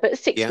maturity there, but at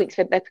 6 weeks,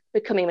 they're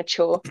becoming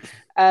mature.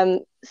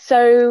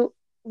 So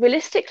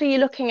realistically, you're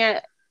looking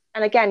at,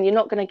 and again, you're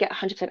not going to get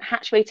 100%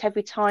 hatch rate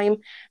every time.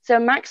 So a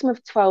maximum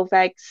of 12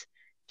 eggs,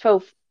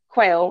 12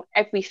 quail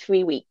every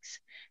 3 weeks.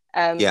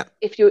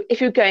 If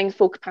you're going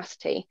full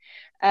capacity.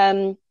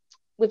 With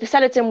the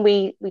Celadon,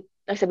 we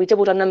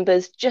doubled our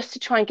numbers just to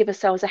try and give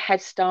ourselves a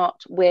head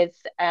start with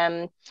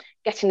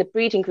getting the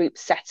breeding group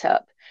set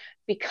up,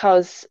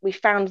 because we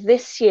found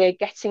this year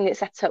getting it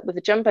set up with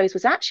the jumbos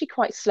was actually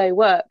quite slow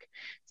work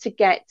to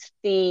get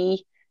the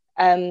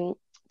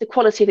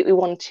quality that we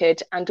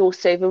wanted, and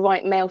also the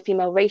right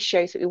male-female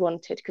ratios that we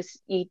wanted, because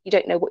you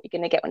don't know what you're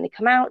going to get when they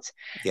come out.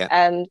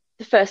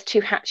 The first 2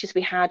 hatches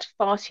we had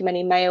far too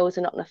many males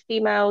and not enough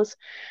females.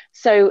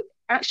 So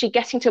actually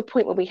getting to a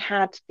point where we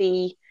had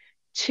the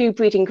two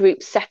breeding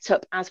groups set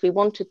up as we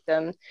wanted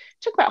them. It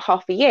took about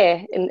half a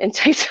year in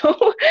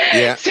total.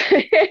 Yeah. So,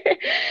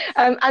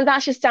 and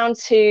that's just down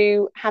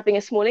to having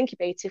a small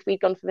incubator. If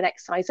we'd gone for the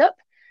next size up,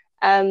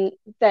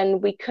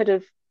 then we could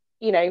have,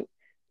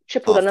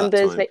 tripled our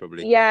numbers. Time,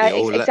 probably. Yeah,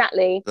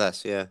 exactly.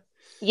 Less, yeah.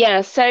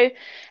 Yeah, so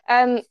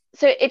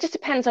it just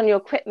depends on your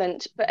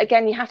equipment, but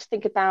again, you have to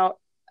think about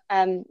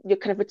your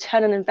kind of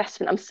return on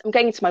investment. I'm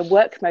going into my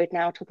work mode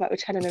now, talk about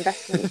return on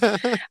investment.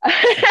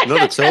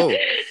 Not at all.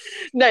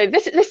 No,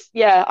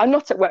 yeah, I'm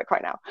not at work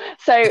right now.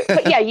 So,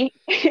 but yeah,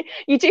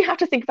 you do have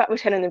to think about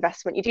return on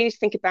investment. You do need to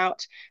think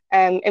about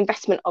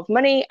investment of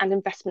money and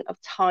investment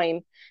of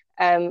time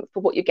for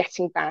what you're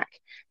getting back.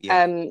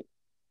 Yeah.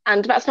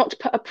 And that's not to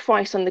put a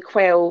price on the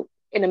quail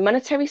in a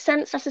monetary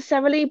sense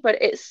necessarily, but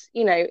it's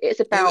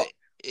about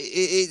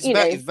it's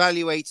about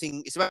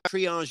evaluating. It's about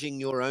triaging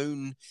your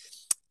own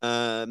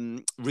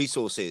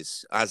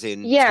resources, as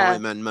in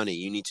time and money.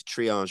 You need to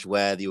triage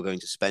where you're going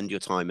to spend your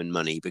time and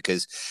money,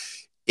 because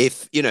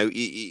if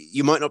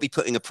you might not be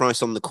putting a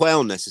price on the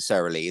quail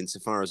necessarily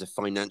insofar as a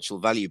financial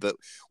value, but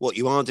what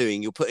you are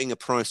doing, you're putting a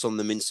price on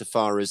them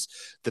insofar as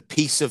the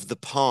piece of the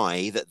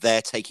pie that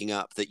they're taking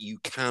up that you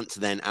can't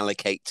then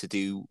allocate to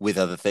do with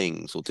other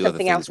things or do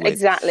something other things else with.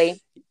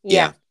 Exactly.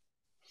 Yeah,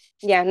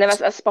 no,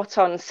 that's spot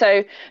on.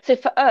 So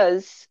for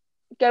us,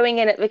 going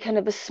in at the kind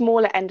of the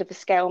smaller end of the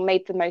scale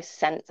made the most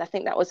sense. I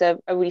think that was a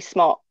really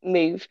smart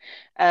move.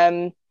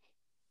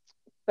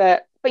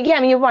 But yeah,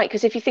 I mean, you're right,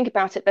 because if you think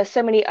about it, there's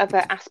so many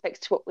other aspects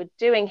to what we're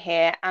doing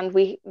here, and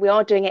we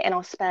are doing it in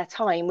our spare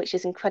time, which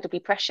is incredibly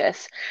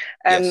precious.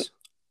 Yes.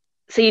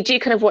 So you do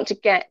kind of want to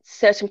get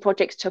certain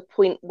projects to a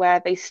point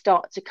where they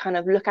start to kind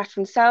of look after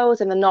themselves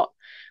and they're not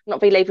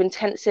very labor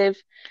intensive.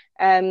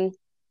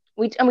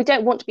 We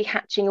don't want to be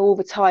hatching all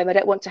the time. I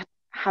don't want to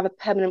have a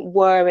permanent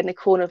whir in the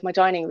corner of my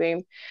dining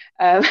room.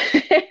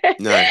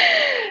 No.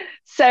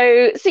 So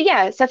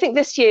I think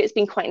this year it's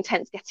been quite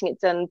intense getting it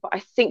done, but I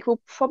think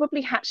we'll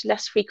probably hatch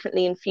less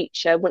frequently in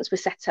future once we're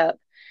set up.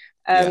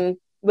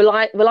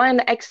 Rely on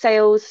the egg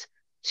sales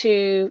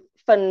to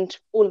fund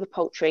all of the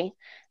poultry,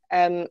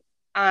 and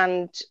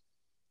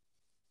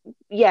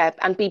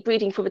be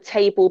breeding for the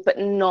table, but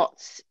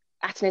not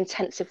at an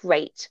intensive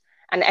rate,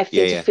 and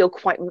everything to feel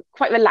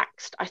quite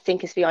relaxed, I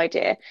think, is the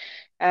idea.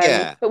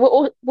 But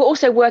we're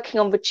also working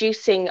on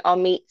reducing our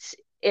meat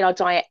in our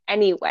diet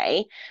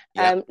anyway.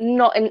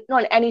 Not in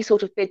any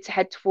sort of bid to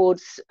head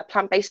towards a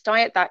plant-based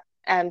diet that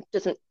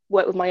doesn't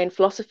work with my own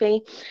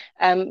philosophy,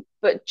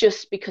 but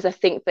just because I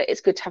think that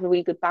it's good to have a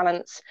really good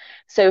balance.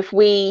 So if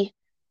we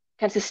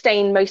can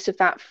sustain most of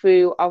that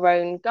through our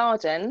own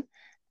garden,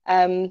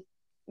 then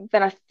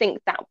I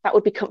think that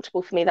would be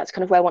comfortable for me. That's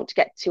kind of where I want to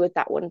get to with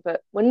that one,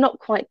 but we're not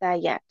quite there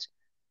yet.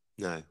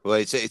 No, well,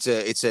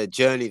 it's a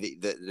journey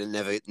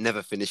that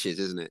never finishes,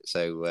 isn't it?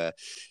 So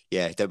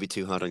don't be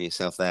too hard on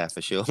yourself there,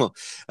 for sure.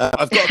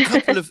 I've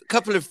got a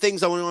couple of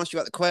things I want to ask you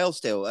about the quail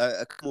still.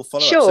 A couple more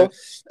follow-ups. Sure.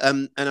 So,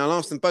 and I'll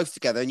ask them both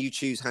together, and you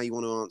choose how you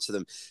want to answer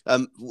them.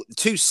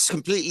 Two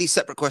completely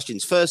separate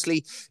questions.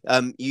 Firstly,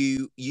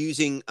 you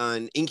using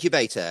an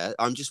incubator.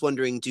 I'm just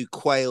wondering, do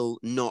quail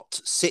not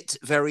sit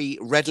very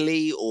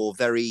readily or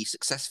very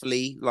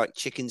successfully like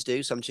chickens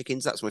do? Some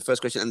chickens. That's my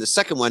first question. And the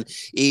second one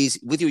is,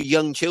 with your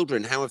young children,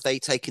 how have they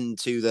taken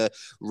to the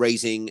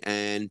raising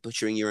and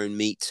butchering your own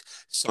meat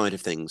side of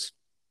things?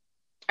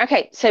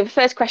 Okay, so the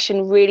first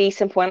question, really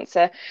simple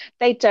answer.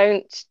 They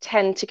don't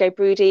tend to go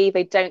broody.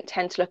 They don't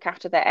tend to look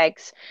after their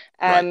eggs.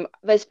 Right.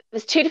 There's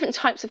two different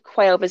types of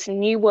quail. There's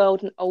New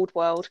World and Old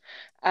World.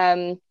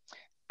 And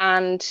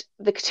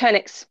the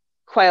Coturnix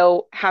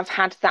quail have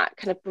had that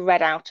kind of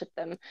bred out of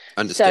them.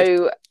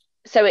 Understood.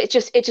 So it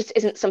just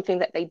isn't something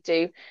that they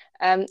do.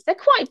 They're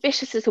quite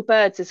vicious little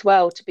birds as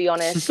well, to be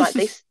honest. Like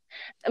this.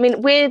 I mean,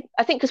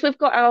 I think because we've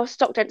got our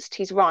stock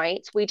densities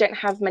right, we don't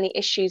have many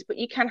issues, but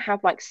you can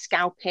have like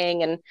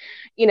scalping and,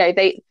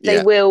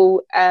 they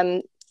will,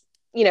 I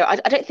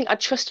don't think I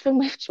trust them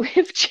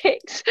with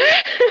chicks.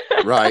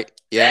 Right.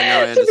 Yeah, no,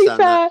 I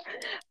understand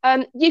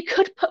that. You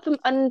could put them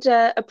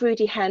under a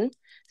broody hen.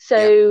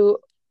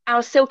 So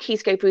our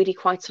silkies go broody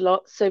quite a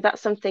lot. So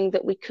that's something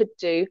that we could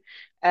do,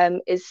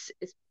 is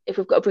if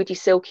we've got a broody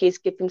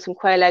silkies, give them some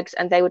quail eggs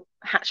and they would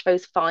hatch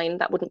those fine.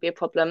 That wouldn't be a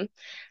problem.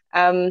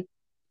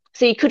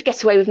 So you could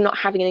get away with not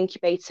having an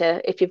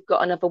incubator if you've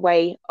got another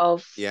way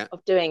of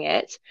doing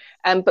it,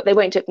 but they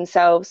won't do it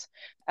themselves.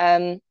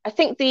 I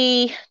think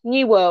the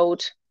New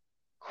World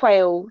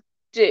quail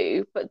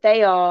do, but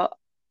they're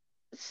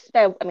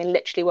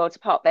literally worlds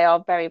apart. They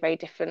are very, very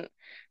different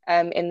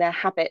in their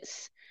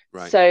habits.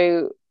 Right.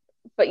 So,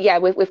 but yeah,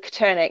 with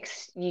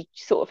Coturnix, you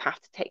sort of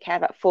have to take care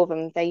of that for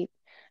them. They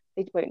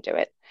won't do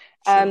it.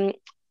 Sure.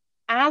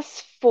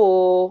 As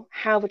for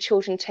how the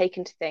children take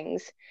into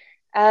things,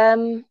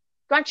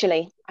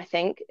 gradually, I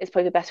think, is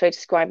probably the best way of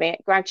describing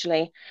it.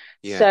 Gradually.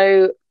 Yeah.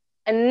 So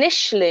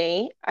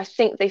initially, I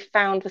think they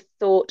found the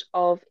thought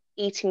of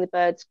eating the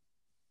birds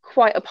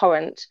quite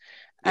abhorrent,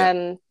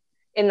 in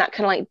that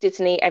kind of like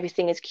Disney,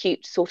 everything is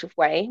cute sort of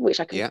way, which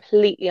I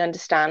completely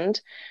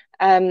understand.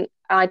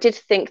 I did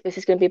think this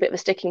is going to be a bit of a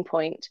sticking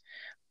point,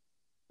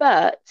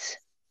 but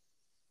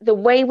the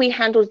way we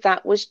handled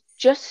that was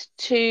just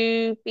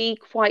to be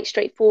quite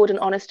straightforward and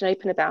honest and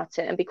open about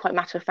it, and be quite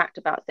matter of fact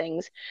about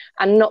things,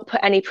 and not put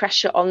any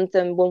pressure on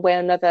them one way or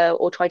another,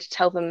 or try to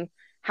tell them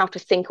how to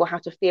think or how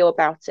to feel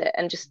about it,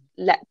 and just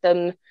let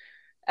them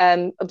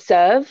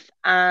observe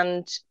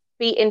and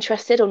be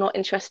interested or not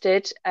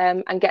interested,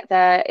 and get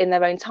there in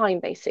their own time,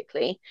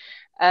 basically.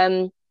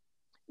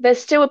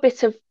 There's still a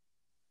bit of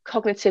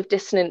cognitive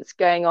dissonance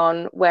going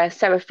on where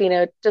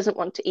Serafina doesn't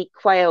want to eat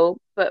quail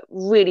but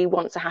really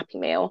wants a Happy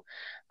Meal.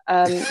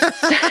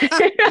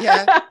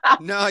 Yeah,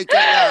 no, I get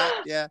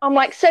that. Yeah, I'm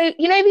like, so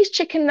these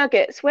chicken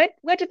nuggets, where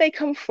did they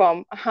come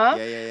from?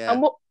 Yeah.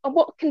 And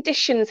what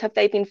conditions have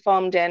they been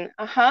farmed in?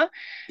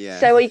 Yeah.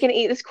 So are you going to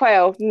eat this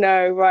quail?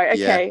 No, right,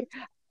 okay.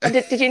 Yeah. And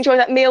did you enjoy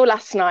that meal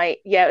last night?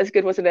 Yeah, it was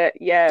good, wasn't it?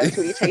 Yeah, it was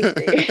really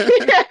tasty.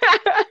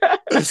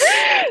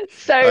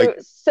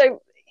 So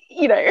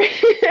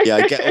Yeah,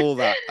 I get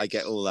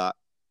all that.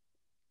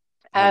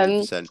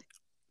 100%.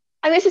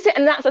 And this is it,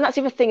 and that's the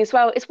other thing as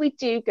well, is we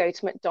do go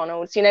to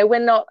McDonald's. We're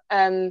not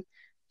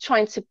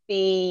trying to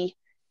be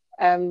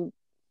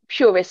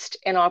purist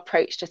in our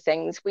approach to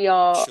things. We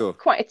are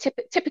quite a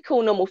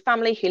typical normal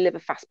family who live a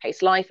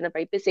fast-paced life and are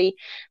very busy.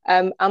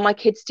 And my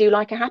kids do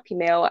like a Happy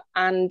Meal.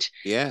 And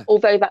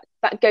although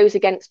that goes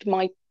against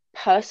my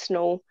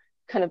personal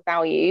kind of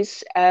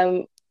values,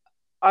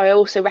 I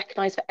also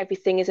recognize that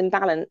everything is in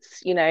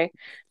balance, and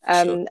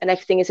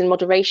everything is in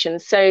moderation.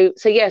 So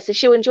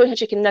she'll enjoy her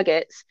chicken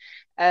nuggets,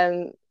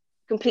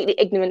 completely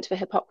ignorant of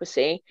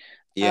hypocrisy.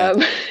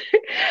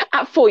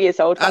 At 4 years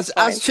old, as a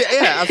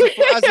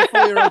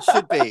 4-year-old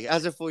should be.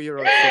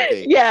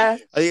 Yeah,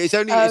 I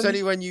think it's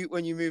only when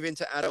you move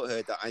into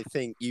adulthood that I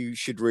think you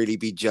should really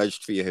be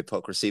judged for your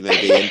hypocrisy,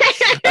 maybe.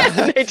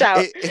 And, no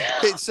doubt.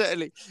 It's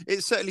certainly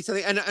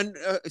something. And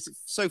it's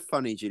so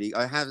funny, Julie.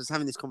 I was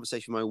having this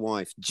conversation with my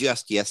wife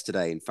just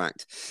yesterday, in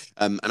fact,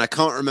 and I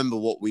can't remember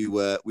what we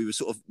were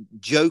sort of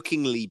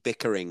jokingly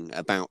bickering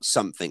about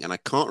something, and I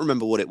can't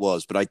remember what it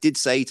was, but I did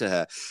say to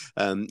her,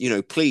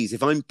 please,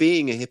 if I'm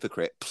being a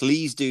hypocrite,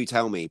 please do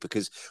tell me,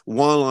 because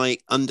while I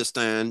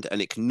understand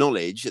and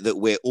acknowledge that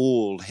we're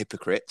all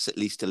hypocrites, at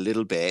least a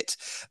little bit,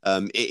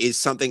 it is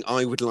something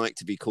I would like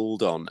to be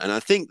called on. And I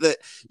think that,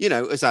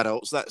 as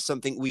adults, that's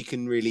something we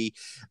can really,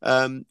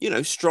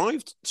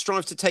 strive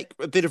to take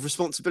a bit of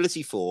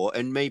responsibility for,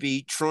 and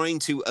maybe trying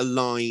to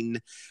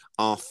align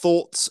our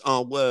thoughts,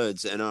 our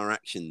words, and our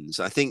actions.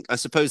 I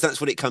suppose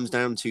that's what it comes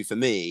down to for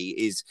me,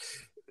 is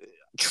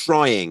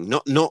trying,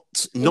 not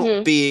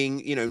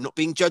being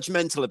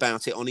judgmental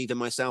about it on either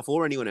myself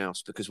or anyone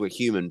else, because we're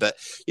human, but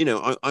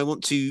I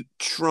want to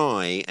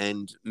try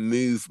and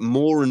move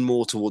more and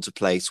more towards a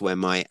place where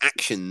my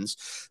actions,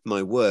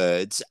 my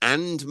words,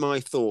 and my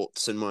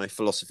thoughts and my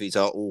philosophies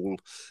are all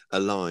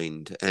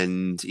aligned,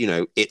 and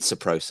it's a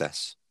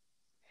process.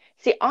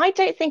 See, I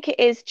don't think it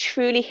is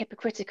truly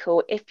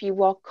hypocritical if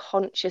you are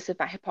conscious of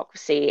that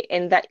hypocrisy,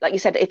 in that, like you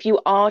said, if you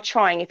are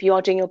trying, if you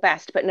are doing your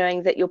best, but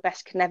knowing that your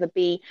best can never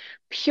be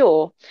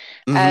pure.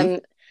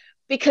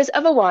 Because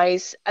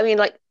otherwise, I mean,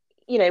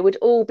 we'd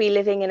all be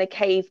living in a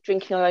cave,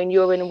 drinking our own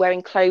urine and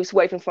wearing clothes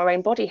woven from our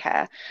own body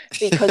hair,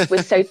 because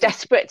we're so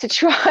desperate to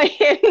try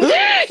and,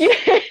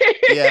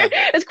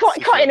 it's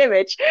quite an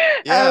image.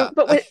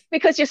 But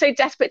because you're so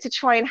desperate to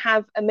try and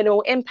have a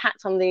minimal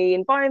impact on the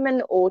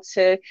environment, or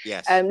to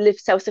live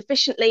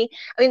self-sufficiently.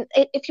 I mean,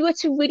 if you were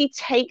to really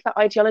take that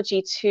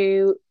ideology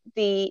to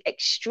the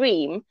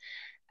extreme,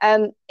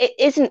 it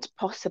isn't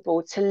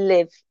possible to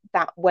live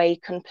that way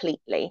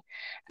completely.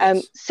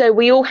 So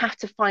we all have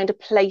to find a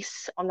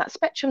place on that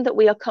spectrum that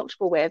we are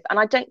comfortable with, and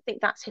I don't think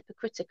that's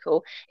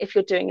hypocritical if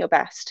you're doing your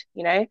best.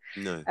 No,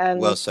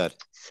 well said.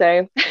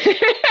 So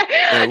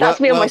that's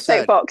me on my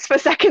soapbox for a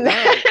second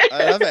there. No,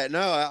 I love it.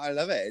 I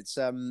love it. It's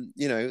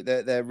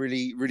they're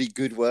really, really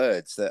good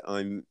words that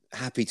I'm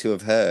happy to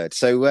have heard.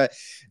 So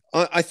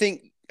I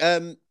think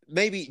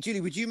maybe,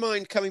 Julie, would you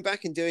mind coming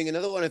back and doing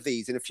another one of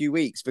these in a few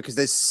weeks? Because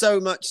there's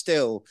so much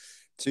still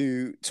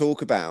to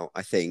talk about,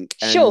 I think.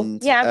 Sure.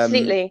 Yeah,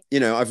 absolutely.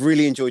 I've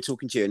really enjoyed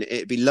talking to you, and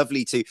it'd be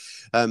lovely to,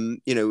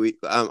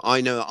 I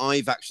know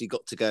I've actually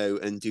got to go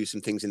and do some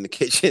things in the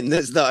kitchen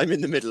that I'm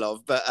in the middle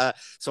of, but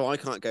so I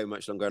can't go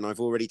much longer, and I've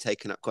already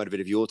taken up quite a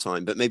bit of your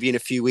time. But maybe in a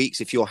few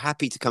weeks, if you're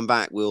happy to come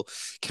back, we'll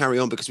carry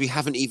on, because we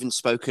haven't even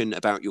spoken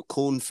about your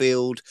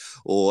cornfield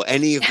or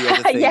any of the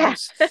other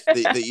things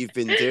that you've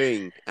been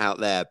doing out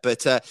there.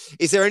 But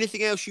is there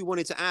anything else you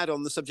wanted to add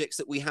on the subjects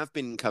that we have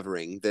been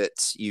covering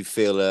that you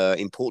feel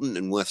important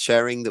and worth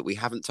sharing that we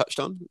haven't touched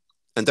on?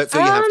 And don't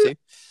feel you have to.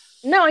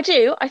 No, I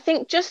do. I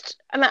think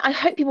I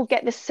hope people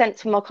get this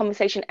sense from our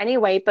conversation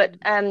anyway, but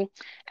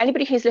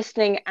anybody who's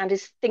listening and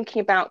is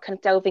thinking about kind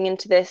of delving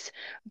into this,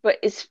 but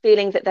is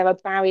feeling that there are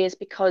barriers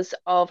because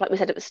of, like we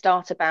said at the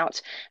start,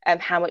 about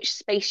how much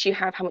space you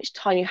have, how much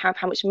time you have,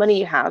 how much money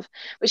you have,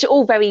 which are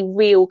all very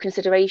real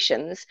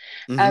considerations.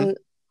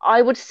 I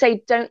would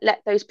say don't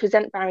let those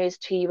present barriers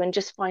to you, and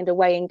just find a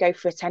way and go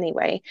for it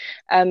anyway.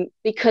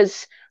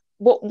 Because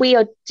what we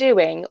are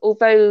doing,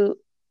 although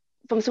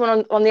from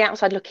someone on the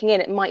outside looking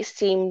in, it might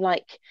seem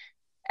like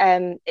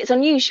it's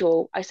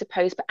unusual, I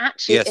suppose, but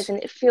actually it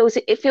isn't. It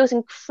feels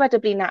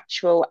incredibly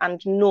natural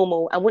and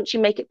normal. And once you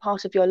make it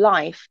part of your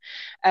life,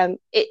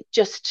 it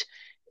just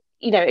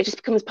it just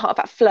becomes part of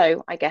that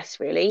flow, I guess,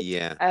 really.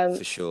 Yeah,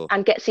 for sure.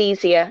 And gets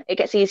easier. It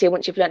gets easier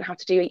once you've learned how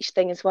to do each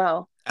thing as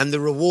well. And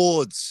the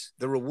rewards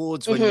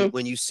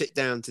when you sit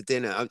down to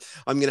dinner.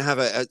 I'm going to have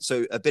a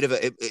bit of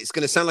it's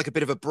going to sound like a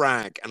bit of a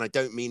brag, and I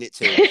don't mean it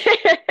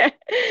to.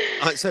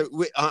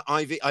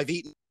 I've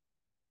eaten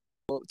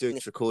doing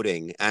this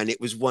recording, and it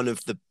was one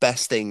of the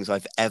best things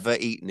I've ever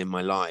eaten in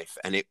my life.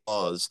 And it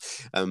was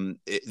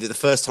the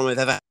first time I've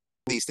ever had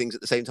these things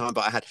at the same time,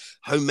 but I had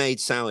homemade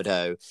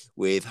sourdough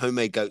with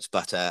homemade goat's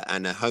butter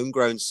and a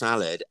homegrown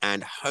salad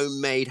and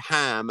homemade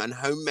ham and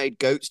homemade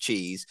goat's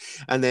cheese,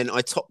 and then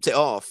I topped it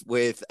off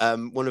with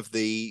one of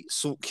the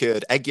salt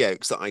cured egg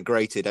yolks that I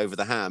grated over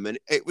the ham, and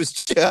it was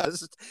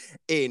just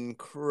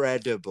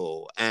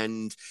incredible.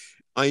 And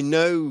I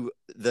know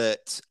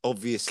that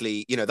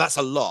obviously, that's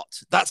a lot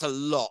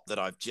that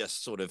I've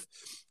just sort of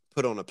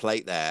put on a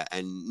plate there,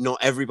 and not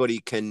everybody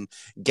can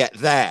get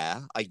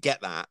there. I get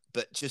that,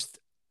 but just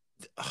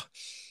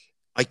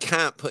I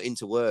can't put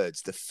into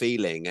words the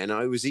feeling. And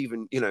I was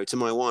even, to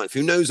my wife,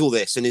 who knows all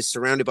this and is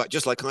surrounded by,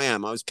 just like I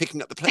am, I was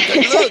picking up the plate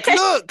going,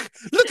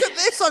 look at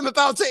this I'm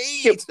about to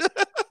eat. You're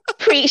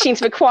preaching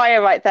to the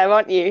choir right there,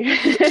 aren't you?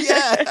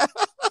 Yeah.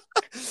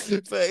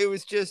 But it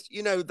was just,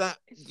 that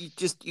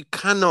you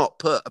cannot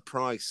put a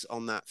price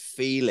on that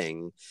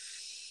feeling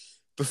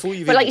before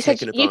you've even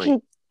taken a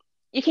bite.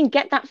 You can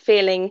get that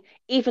feeling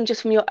even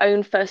just from your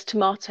own first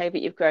tomato that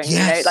you've grown.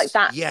 Yes,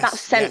 that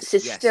sense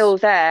is still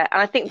there,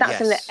 and I think that's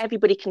something that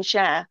everybody can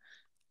share.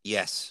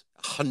 Yes,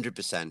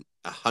 100%.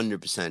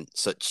 100%.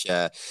 Such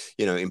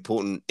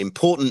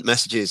important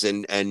messages,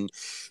 and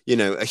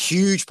a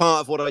huge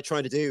part of what I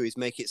try to do is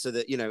make it so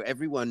that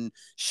everyone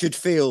should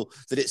feel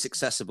that it's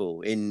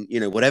accessible in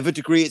whatever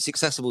degree it's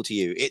accessible to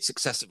you. It's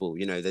accessible.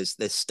 There's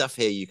stuff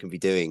here you can be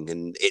doing,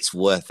 and it's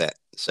worth it.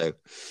 So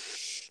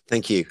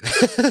thank you.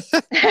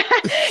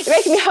 You're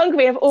making me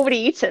hungry. I've already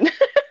eaten.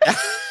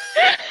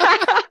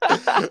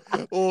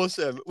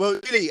 Awesome. Well,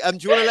 Julie, do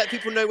you want to let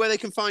people know where they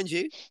can find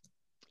you?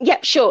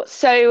 Yep, sure.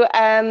 So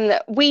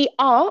we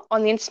are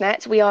on the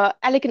internet. We are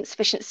Elegant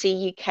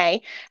Sufficiency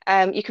UK.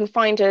 You can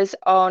find us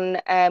on,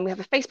 we have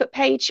a Facebook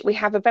page. We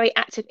have a very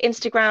active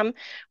Instagram.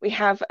 We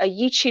have a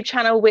YouTube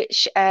channel,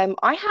 which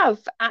I have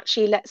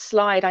actually let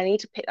slide. I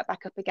need to pick that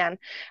back up again.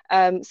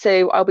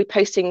 So I'll be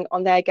posting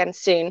on there again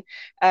soon.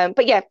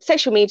 But yeah,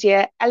 social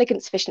media,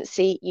 Elegant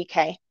Sufficiency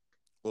UK.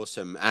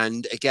 Awesome.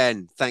 And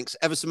again, thanks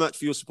ever so much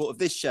for your support of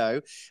this show,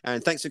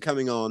 and thanks for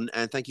coming on,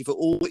 and thank you for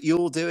all that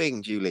you're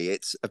doing, Julie.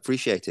 It's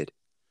appreciated.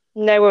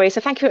 No worries.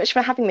 So thank you very much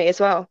for having me as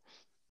well.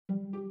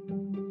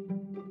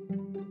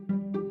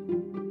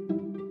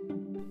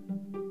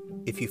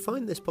 If you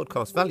find this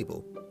podcast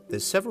valuable,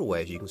 there's several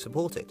ways you can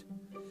support it.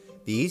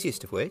 The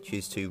easiest of which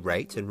is to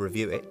rate and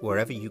review it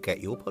wherever you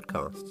get your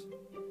podcasts.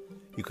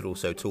 You could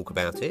also talk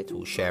about it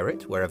or share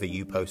it wherever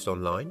you post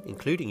online,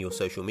 including your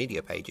social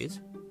media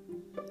pages.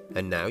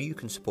 And now you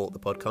can support the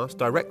podcast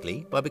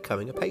directly by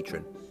becoming a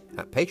patron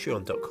at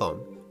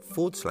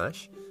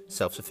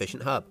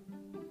patreon.com/self-sufficient-hub.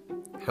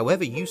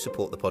 However you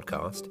support the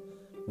podcast,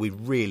 we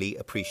really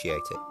appreciate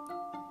it.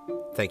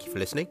 Thank you for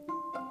listening.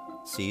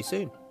 See you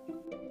soon.